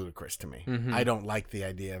sounds ludicrous to me. I don't like the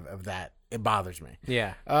idea of that. It bothers me.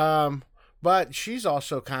 Yeah. But she's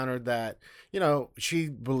also countered that, you know, she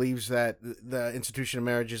believes that the institution of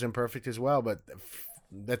marriage is imperfect as well, but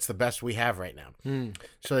that's the best we have right now.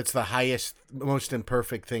 So it's the highest, most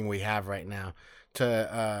imperfect thing we have right now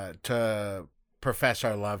to profess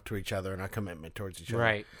our love to each other and our commitment towards each other.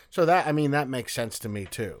 Right. So that, I mean, that makes sense to me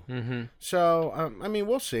too. So, I mean,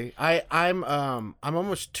 we'll see. I'm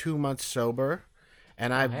almost 2 months sober.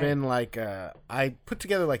 And I've been like, I put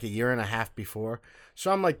together like a year and a half before.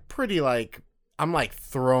 So I'm like pretty like, I'm like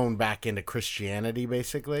thrown back into Christianity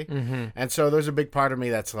basically. And so there's a big part of me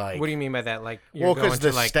that's like. What do you mean by that? Like, well, because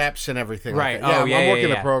the steps and everything. Right. Like that. I'm working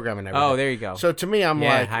the program and everything. Oh, there you go. So to me, I'm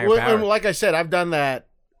like, and like I said, I've done that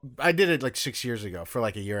I did it like 6 years ago for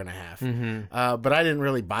like a year and a half. But I didn't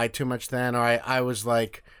really buy too much then, or I was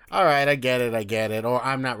like, all right, I get it, or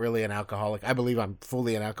I'm not really an alcoholic. I believe I'm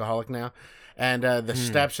fully an alcoholic now. And the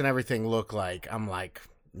steps and everything look like, I'm like,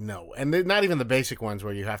 no. And they're not even the basic ones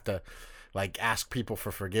where you have to like ask people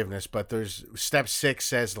for forgiveness, but there's step 6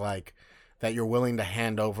 says like that you're willing to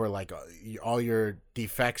hand over like all your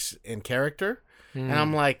defects in character. And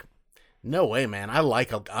I'm like, no way, man. I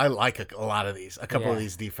like a lot of these, a couple of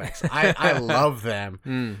these defects. I love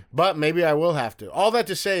them, but maybe I will have to. All that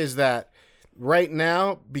to say is that right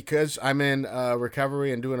now, because I'm in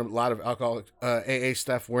recovery and doing a lot of alcoholic AA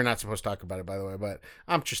stuff, we're not supposed to talk about it, by the way, but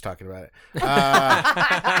I'm just talking about it.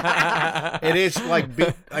 It is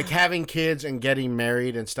like having kids and getting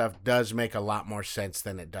married and stuff does make a lot more sense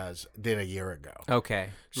than it did a year ago. Okay,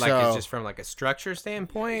 like it's just from like a structure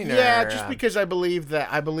standpoint. Yeah, or, just because I believe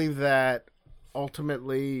that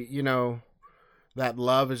ultimately, you know, that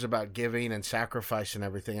love is about giving and sacrifice and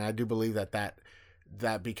everything. And I do believe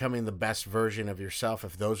that becoming the best version of yourself,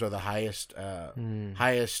 if those are the highest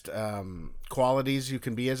qualities you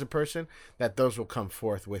can be as a person, that those will come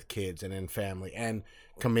forth with kids and in family and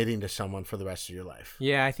committing to someone for the rest of your life.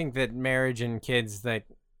 Yeah, I think that marriage and kids, that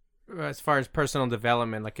as far as personal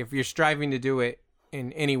development, like if you're striving to do it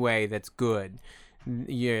in any way that's good,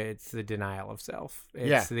 it's the denial of self.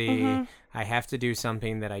 It's I have to do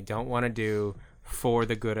something that I don't want to do for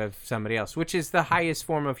the good of somebody else, which is the highest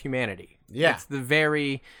form of humanity. Yeah.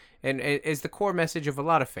 It's and is the core message of a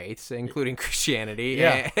lot of faiths, including Christianity,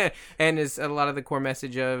 and is a lot of the core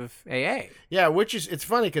message of AA. Yeah, it's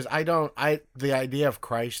funny because the idea of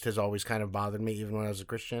Christ has always kind of bothered me, even when I was a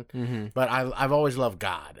Christian. But I've always loved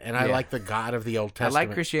God, and I like the God of the Old Testament. I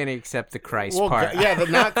like Christianity except the Christ part.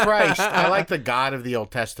 Not Christ. I like the God of the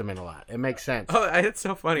Old Testament a lot. It makes sense. Oh, it's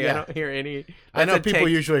so funny. Yeah. I don't hear any. I know people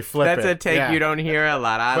usually flip it. That's a take you don't hear a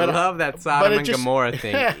lot. I love that Sodom and Gomorrah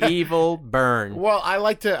thing. Evil, burn. Well, I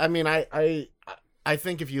like to. I mean, I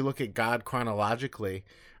think if you look at God chronologically,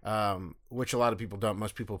 which a lot of people don't,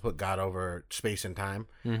 most people put God over space and time.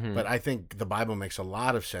 But I think the Bible makes a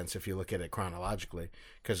lot of sense if you look at it chronologically,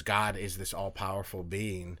 because God is this all-powerful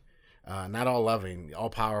being, not all loving,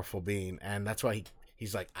 all-powerful being, and that's why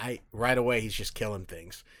he's like, right away he's just killing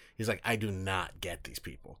things. He's like, I do not get these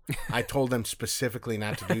people. I told them specifically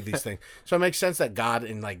not to do these things. So it makes sense that God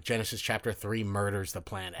in like Genesis chapter 3 murders the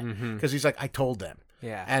planet, because he's like, I told them.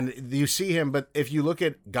 Yeah. And you see him, but if you look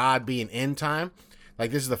at God being in time, like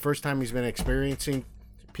this is the first time he's been experiencing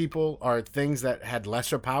people or things that had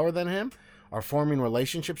lesser power than him, are forming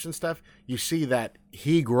relationships and stuff, you see that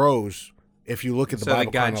he grows if you look at the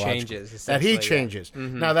Bible chronologically. God changes. That he changes. Yeah.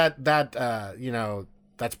 Now that you know,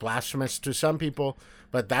 that's blasphemous to some people,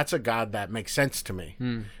 but that's a God that makes sense to me.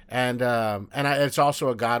 And it's also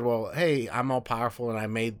a God, well, hey, I'm all powerful and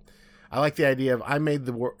I like the idea of I made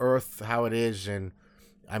the earth how it is, and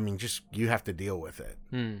I mean, just you have to deal with it.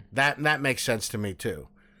 That makes sense to me too,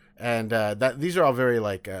 and these are all very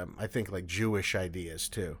like I think like Jewish ideas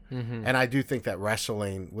too. And I do think that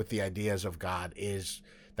wrestling with the ideas of God is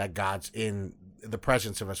that God's in the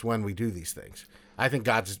presence of us when we do these things. I think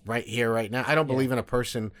God's right here, right now. I don't believe in a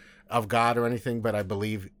person of God or anything, but I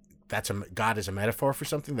believe God is a metaphor for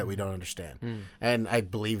something that we don't understand, and I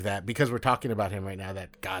believe that because we're talking about Him right now,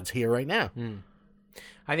 that God's here right now.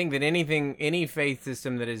 I think that any faith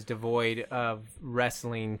system that is devoid of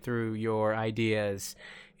wrestling through your ideas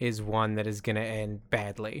is one that is going to end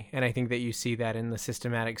badly. And I think that you see that in the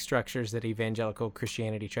systematic structures that evangelical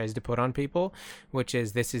Christianity tries to put on people, which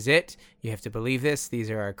is, this is it. You have to believe this. These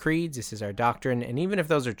are our creeds. This is our doctrine. And even if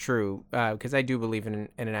those are true, because I do believe in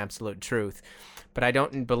an absolute truth, but I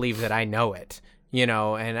don't believe that I know it, you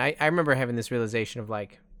know. And I remember having this realization of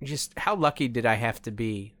like, just how lucky did I have to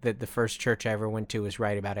be that the first church I ever went to was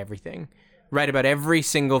right about everything, right about every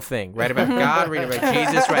single thing, right about God, right about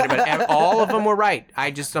Jesus, right about all of them were right.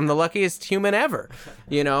 I'm the luckiest human ever,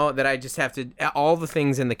 you know, that I just have to, all the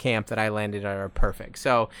things in the camp that I landed are perfect.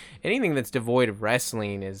 So anything that's devoid of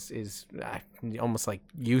wrestling is almost like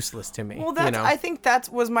useless to me. Well, I think that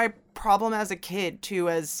was my problem as a kid too,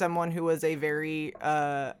 as someone who was a very,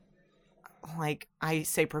 like I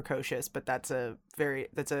say precocious, but that's a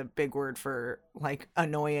big word for like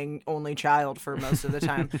annoying only child for most of the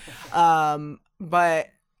time. But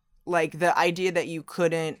like the idea that you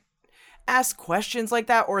couldn't ask questions like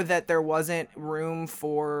that, or that there wasn't room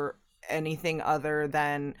for anything other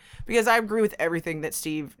than, because I agree with everything that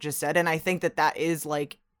Steve just said. And I think that is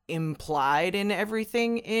like implied in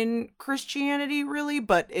everything in Christianity really,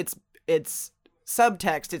 but it's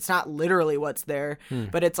subtext. It's not literally what's there,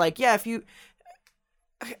 but it's like, yeah, if you,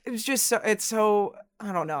 it's just so, it's so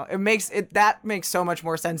I don't know. That makes so much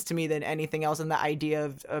more sense to me than anything else. And the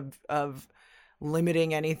idea of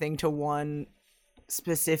limiting anything to one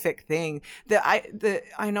specific thing.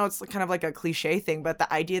 I know it's kind of like a cliche thing, but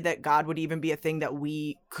the idea that God would even be a thing that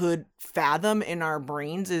we could fathom in our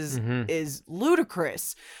brains is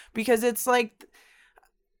ludicrous, because it's like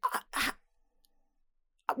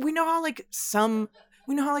we know how like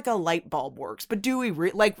a light bulb works, but do we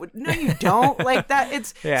no, you don't. Like that,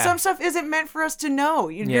 it's some stuff isn't meant for us to know.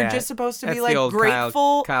 You're just supposed to be like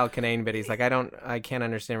grateful. Kyle Kinane, but he's like, I can't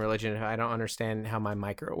understand religion. I don't understand how my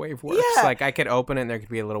microwave works. Like I could open it and there could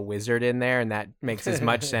be a little wizard in there, and that makes as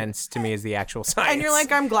much sense to me as the actual science. And you're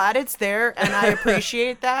like, I'm glad it's there and I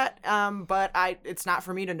appreciate that. But it's not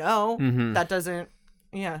for me to know. That doesn't,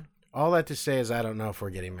 All that to say is I don't know if we're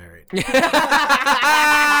getting married.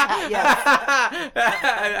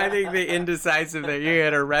 I think the indecisive there. You had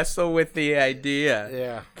to wrestle with the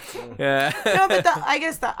idea. Yeah. No, but I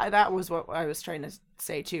guess that was what I was trying to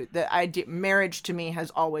say too. The idea, marriage to me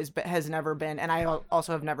has never been, and I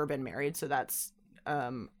also have never been married. So that's.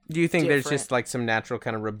 Do you think there's just like some natural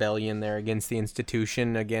kind of rebellion there against the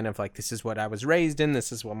institution again of like, this is what I was raised in,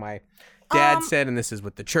 this is what my dad said, and this is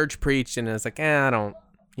what the church preached, and it's like, I don't.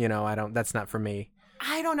 That's not for me.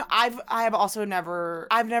 I don't know.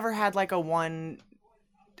 I've never had like a one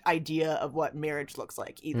idea of what marriage looks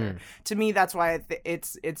like either. To me, that's why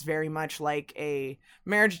it's very much like a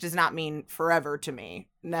marriage does not mean forever to me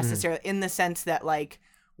necessarily, in the sense that like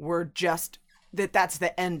we're just that's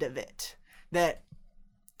the end of it. That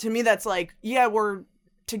to me, that's like, we're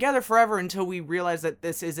together forever until we realize that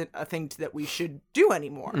this isn't a thing that we should do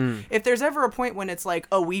anymore. If there's ever a point when it's like,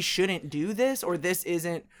 oh, we shouldn't do this, or this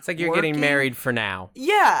isn't, it's like you're getting married for now.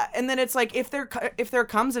 Yeah, and then it's like if there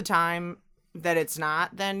comes a time that it's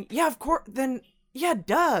not, then of course, then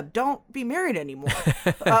duh, don't be married anymore.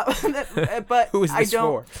 But who is this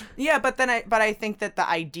for? Yeah, but I think that the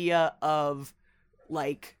idea of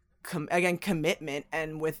like commitment,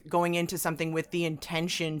 and with going into something with the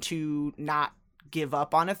intention to not give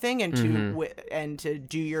up on a thing, and to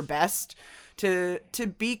do your best to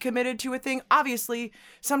be committed to a thing. Obviously,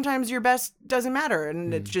 sometimes your best doesn't matter,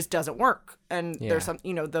 and it just doesn't work. And there's some,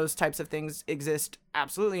 those types of things exist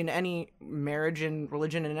absolutely in any marriage and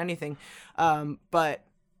religion and anything. But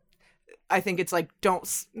I think it's like,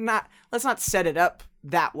 let's not set it up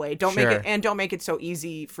that way. Don't make it so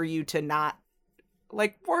easy for you to not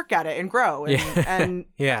like work at it and grow and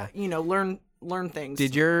learn things.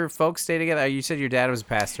 Did your folks stay together? You said your dad was a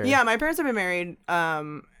pastor. Yeah, my parents have been married.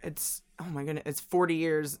 It's, oh my goodness, it's 40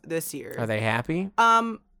 years this year. Are they happy?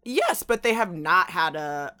 Yes, but they have not had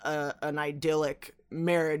an idyllic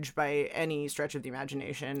marriage by any stretch of the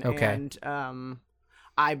imagination. Okay. And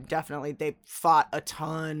they fought a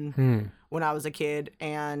ton when I was a kid,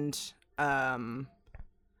 and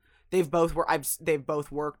they've both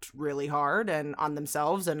worked really hard and on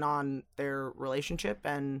themselves and on their relationship,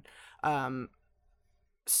 and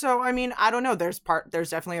so I mean, I don't know, there's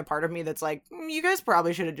definitely a part of me that's like, you guys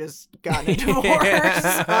probably should have just gotten a divorce.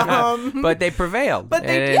 But they prevailed. But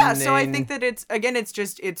so I think that it's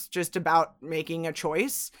just about making a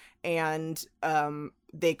choice, and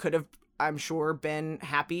they could have, I'm sure, been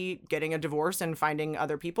happy getting a divorce and finding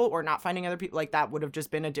other people, or not finding other people. Like, that would have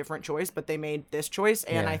just been a different choice, but they made this choice.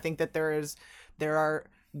 And I think that there are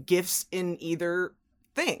gifts in either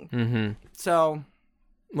thing. So,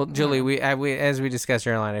 well, Julie, we as we discussed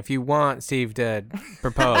earlier, if you want Steve to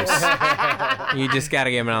propose, you just got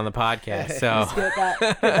to get him on the podcast. So just get that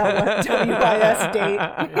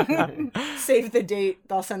WYS date. Save the date.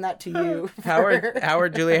 I'll send that to you.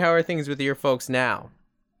 Julie, how are things with your folks now?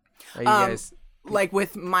 Are you guys like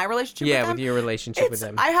with my relationship with them? with your relationship with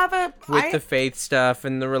them. With the faith stuff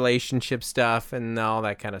and the relationship stuff and all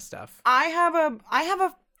that kind of stuff. I have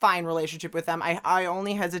a fine relationship with them. I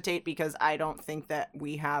only hesitate because I don't think that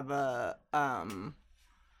we have a I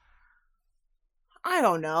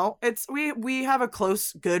don't know. It's we have a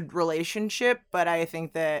close, good relationship, but I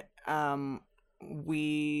think that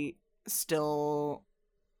we still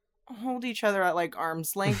hold each other at like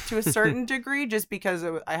arm's length to a certain degree, just because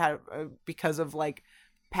because of like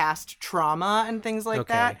past trauma and things like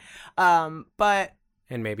that. But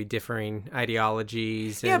and maybe differing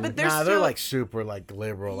ideologies. Yeah, but they're like super like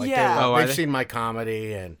liberal. Like they've seen my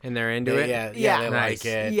comedy and they're into it. Yeah, they like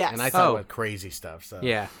it. Yes. And I thought about crazy stuff. So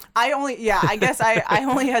I guess I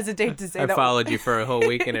only hesitate to say I that. I followed you for a whole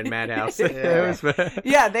weekend at Madhouse. They've seen.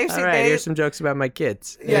 All right, here's some jokes about my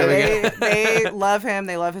kids. Yeah, they love him.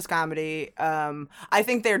 They love his comedy. I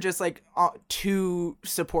think they're just like too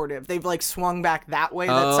supportive. They've like swung back that way.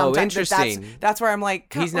 That sometimes interesting. That's where I'm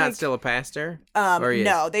like, he's not still a pastor. No,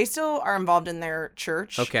 curious. No, they still are involved in their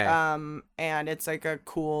church. Okay. And it's like a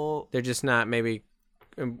cool. They're just not maybe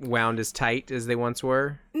wound as tight as they once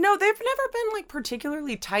were. No, they've never been like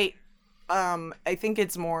particularly tight. I think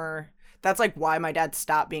it's more. That's like why my dad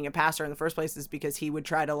stopped being a pastor in the first place, is because he would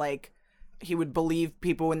try to like. He would believe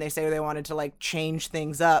people when they say they wanted to like change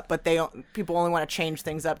things up, but people only want to change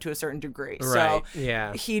things up to a certain degree. Right. So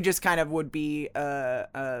yeah. he just kind of would be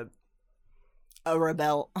a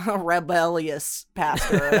rebellious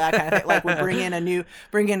pastor, or that kind of thing. Like would bring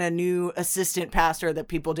in a new assistant pastor that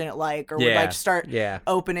people didn't like, or would like start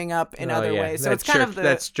opening up in other ways. So it's kind of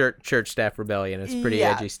that's church staff rebellion. It's pretty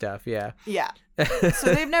edgy stuff. Yeah. Yeah.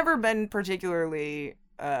 So they've never been particularly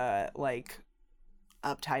like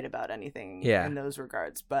uptight about anything in those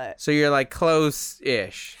regards, but so you're like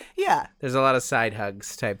close-ish. Yeah, there's a lot of side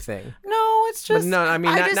hugs type thing. No, it's just, but no, I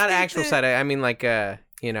mean not actual side. I mean like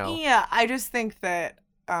you know. Yeah, I just think that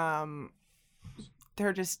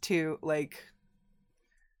they're just too like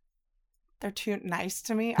they're too nice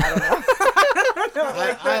to me. I don't know.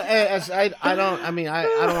 I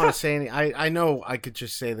don't want to say any. I know I could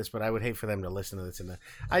just say this, but I would hate for them to listen to this. And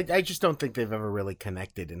I just don't think they've ever really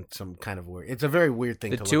connected in some kind of weird. It's a very weird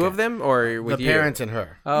thing. The two of them, or with the parents and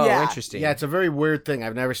her. Oh, yeah. Interesting. Yeah, it's a very weird thing.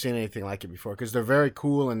 I've never seen anything like it before, because they're very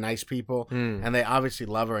cool and nice people, and they obviously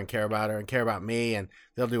love her and care about me, and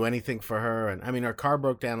they'll do anything for her. And I mean, her car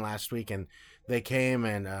broke down last week, and they came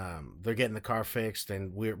and they're getting the car fixed,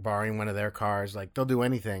 and we're borrowing one of their cars. Like, they'll do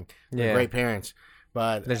anything. They're great parents.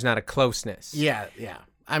 But there's not a closeness. Yeah.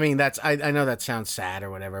 I mean, I know that sounds sad or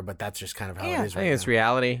whatever, but that's just kind of how it is. I think it's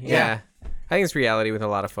reality. Yeah. I think it's reality with a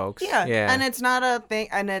lot of folks. Yeah. And it's not a thing,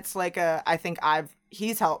 and it's like I think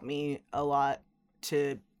he's helped me a lot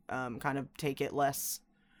to kind of take it less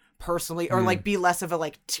personally, or like be less of a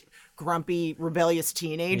like grumpy, rebellious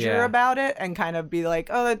teenager about it, and kind of be like,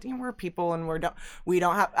 oh, we're people, and we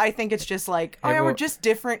don't have. I think it's just like, we're just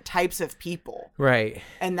different types of people, right?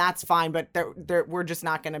 And that's fine, but we're just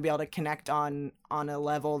not going to be able to connect on a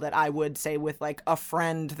level that I would say with like a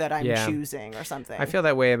friend that I'm choosing or something. I feel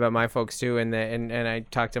that way about my folks too, and I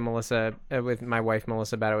talked to Melissa with my wife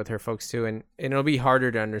Melissa about it with her folks too, and it'll be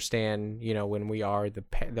harder to understand, you know, when we are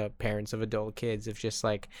the parents of adult kids, of just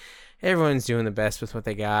like everyone's doing the best with what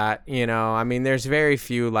they got, you know. I mean, there's very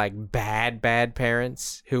few like bad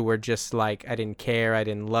parents who were just like, I didn't care, I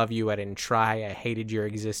didn't love you, I didn't try, I hated your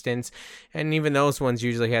existence. And even those ones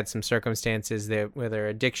usually had some circumstances that, whether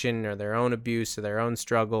addiction or their own abuse or their own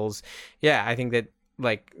struggles. Yeah, I think that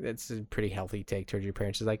like it's a pretty healthy take towards your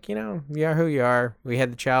parents. It's like, you know, you are who you are. We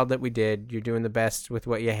had the child that we did. You're doing the best with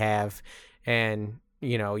what you have. And,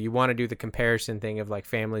 you know, you want to do the comparison thing of like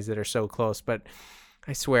families that are so close, but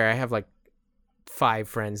I swear I have like 5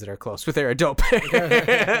 friends that are close with their adult parents.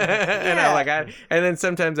 And I'm like, and then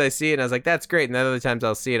sometimes I see it and I was like, that's great. And then other times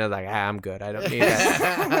I'll see it and I was like, I'm good. I don't need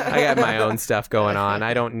that. I got my own stuff going on.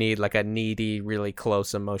 I don't need like a needy, really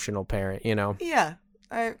close emotional parent, you know? Yeah.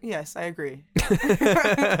 Yes, I agree.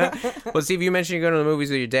 Well, Steve, you mentioned you're going to the movies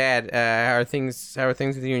with your dad. How are things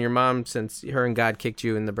with you and your mom since her and God kicked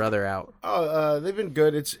you and the brother out? Oh, they've been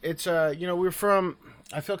good. It's you know, we're from,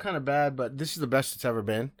 I feel kind of bad, but this is the best it's ever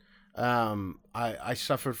been. I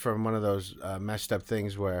suffered from one of those messed up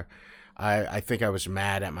things where I think I was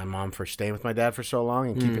mad at my mom for staying with my dad for so long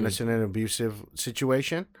and keeping us in an abusive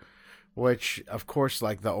situation, which, of course,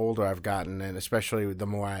 like the older I've gotten, and especially the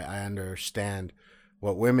more I understand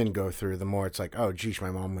what women go through, the more it's like, oh, geez, my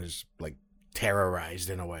mom was like terrorized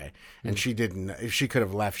in a way, and she didn't. If she could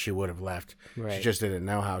have left, she would have left. Right. She just didn't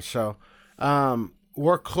know how. So,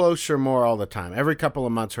 we're closer more all the time. Every couple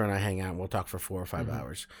of months, her and I hang out, and we'll talk for 4 or 5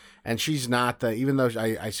 hours. And she's not even though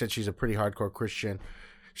I said she's a pretty hardcore Christian,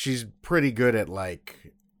 she's pretty good at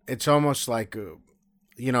like, it's almost like,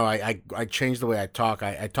 you know, I change the way I talk.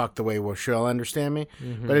 I talk the way where she'll understand me.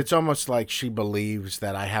 But it's almost like she believes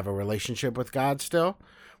that I have a relationship with God still,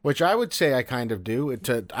 which I would say I kind of do.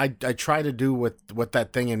 I try to do what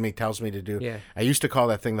that thing in me tells me to do. Yeah. I used to call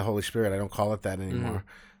that thing the Holy Spirit. I don't call it that anymore.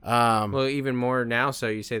 Well, even more now. So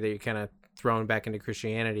you say that you're kind of thrown back into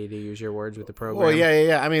Christianity, to use your words, with the program. Well,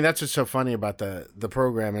 yeah. I mean, that's what's so funny about the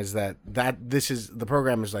program is that the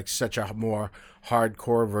program is like such a more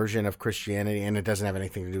hardcore version of Christianity, and it doesn't have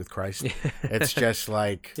anything to do with Christ. It's just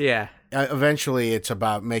like, eventually it's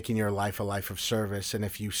about making your life a life of service, and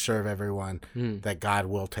if you serve everyone, that God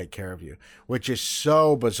will take care of you, which is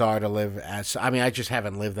so bizarre to live as. I mean, I just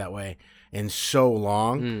haven't lived that way in so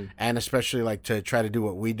long, and especially like to try to do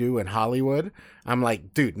what we do in Hollywood. I'm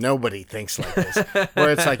like, dude, nobody thinks like this.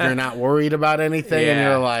 Where it's like you're not worried about anything, and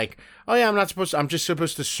you're like, oh yeah, I'm just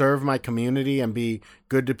supposed to serve my community and be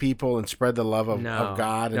good to people and spread the love of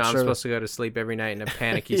God. And I'm supposed to go to sleep every night in a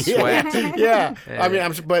panicky sweat. Yeah. I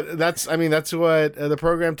mean, that's what the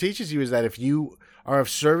program teaches you, is that if you are of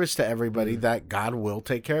service to everybody, that God will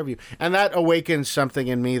take care of you. And that awakens something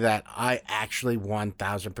in me that I actually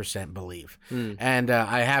 1000% believe. And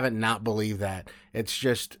I haven't not believed that. It's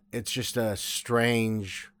just a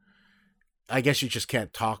strange, I guess you just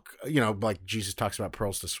can't talk, like Jesus talks about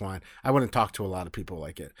pearls to swine. I wouldn't talk to a lot of people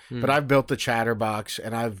like it. But I've built the Chatterbox,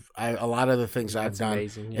 and a lot of the things I've done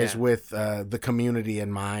is with the community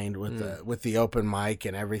in mind, with the open mic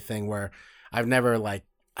and everything, where I've never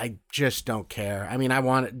I just don't care. I mean,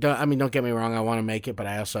 don't get me wrong, I want to make it, but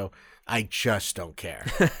I just don't care.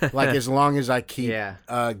 As long as I keep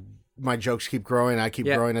my jokes keep growing, I keep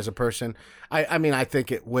growing as a person. I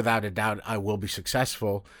think without a doubt I will be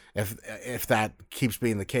successful if that keeps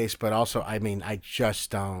being the case. But also, I just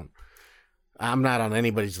don't. I'm not on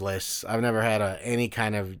anybody's list. I've never had any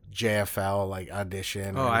kind of JFL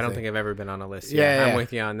audition. Oh, I don't think I've ever been on a list. Yeah, I'm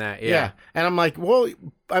with you on that. Yeah. And I'm like, well,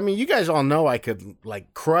 you guys all know I could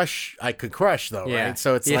crush. I could crush though, right?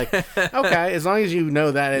 So it's okay, as long as you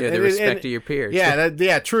know that. The respect of your peers.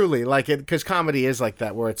 Yeah, truly. Because comedy is like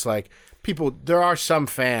that, where it's people. There are some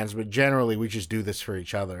fans, but generally we just do this for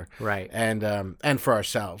each other, right? And for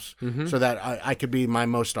ourselves, so that I could be my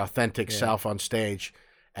most authentic self on stage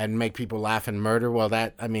and make people laugh and murder. Well,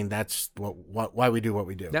 that's why we do what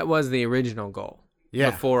we do. That was the original goal.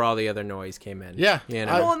 Yeah. Before all the other noise came in. Yeah.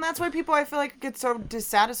 Well, and that's why people, I feel like, get so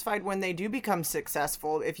dissatisfied when they do become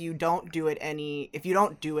successful. If you don't do it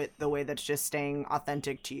the way that's just staying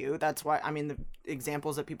authentic to you. That's why, the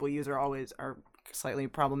examples that people use are slightly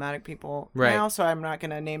problematic people now, so I'm not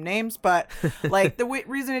going to name names. But the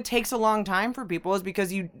reason it takes a long time for people is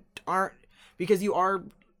because you are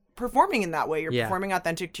performing in that way. You're performing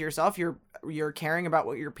authentic to yourself. You're caring about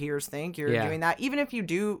what your peers think. You're doing that. Even if you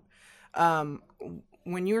do,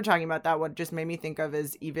 when you were talking about that, what just made me think of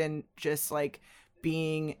is even just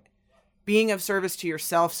being of service to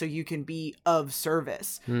yourself so you can be of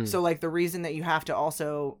service. So the reason that you have to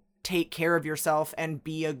also take care of yourself and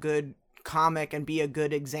be a good comic and be a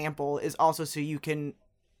good example is also so you can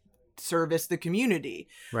service the community.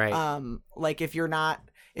 Right. If you're not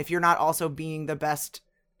also being the best,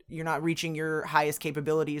 you're not reaching your highest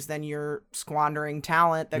capabilities, then you're squandering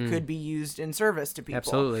talent that could be used in service to people.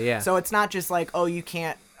 Absolutely, yeah. So it's not just you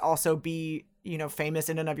can't also be, famous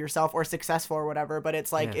in and of yourself or successful or whatever, but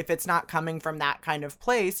it's if it's not coming from that kind of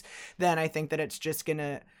place, then I think that it's just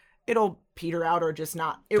it'll peter out or just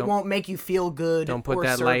not, won't make you feel good. Don't put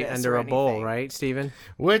that light under a bowl, right, Steven?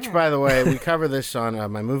 Which, by the way, we cover this on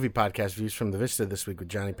my movie podcast, Views from the Vista, this week with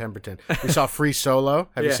Johnny Pemberton. We saw Free Solo.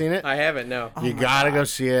 Have you seen it? I haven't, no. You gotta go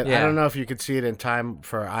see it. Yeah. I don't know if you could see it in time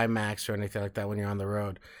for IMAX or anything like that when you're on the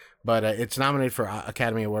road, but it's nominated for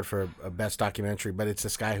Academy Award for Best Documentary, but it's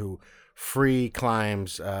this guy who free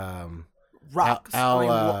climbs... rocks.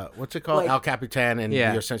 What's it called? El Capitan in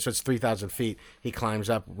Yosemite. So it's 3,000 feet. He climbs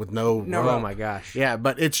up with no oh my gosh. Yeah,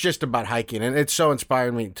 but it's just about hiking, and it's so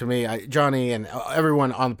inspiring to me. Johnny and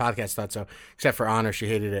everyone on the podcast thought so, except for Honor. She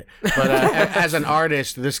hated it. But as an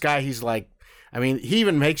artist, this guy, he's he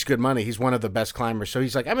even makes good money. He's one of the best climbers. So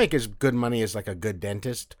he's I make as good money as a good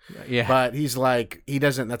dentist. Yeah. But he's he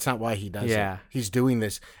doesn't, that's not why he does it. He's doing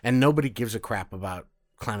this, and nobody gives a crap about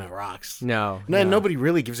climbing rocks. No. Nobody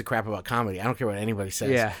really gives a crap about comedy. I don't care what anybody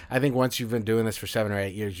says. Yeah. I think once you've been doing this for 7 or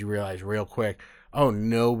 8 years, you realize real quick,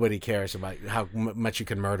 nobody cares about how much you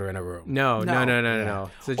can murder in a room. No.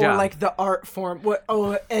 It's a job. Or the art form.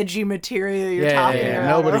 Edgy material you're talking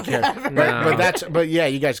about. Nobody cares. But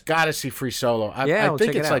you guys got to see Free Solo. I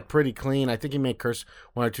think it's pretty clean. I think he may curse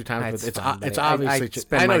 1 or 2 times, but it's obviously. I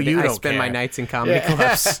spend my nights in comedy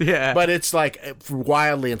clubs. Yeah. But it's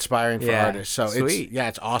wildly inspiring for artists. So sweet.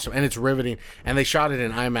 It's awesome, and it's riveting. And they shot it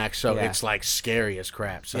in IMAX, so it's scary as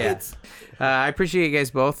crap. So it's. I appreciate you guys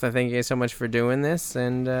both. Thank you guys so much for doing this,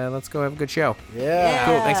 and let's go have a good show. Yeah.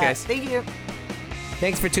 Cool. Thanks, guys. Thank you.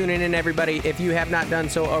 Thanks for tuning in, everybody. If you have not done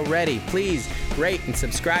so already, please rate and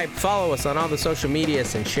subscribe. Follow us on all the social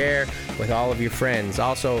medias and share with all of your friends.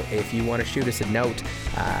 Also, if you want to shoot us a note,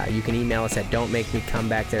 you can email us at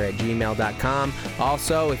don'tmakemecomebackthere@gmail.com.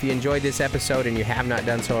 Also, if you enjoyed this episode and you have not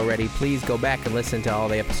done so already, please go back and listen to all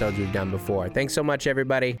the episodes we've done before. Thanks so much,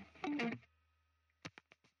 everybody.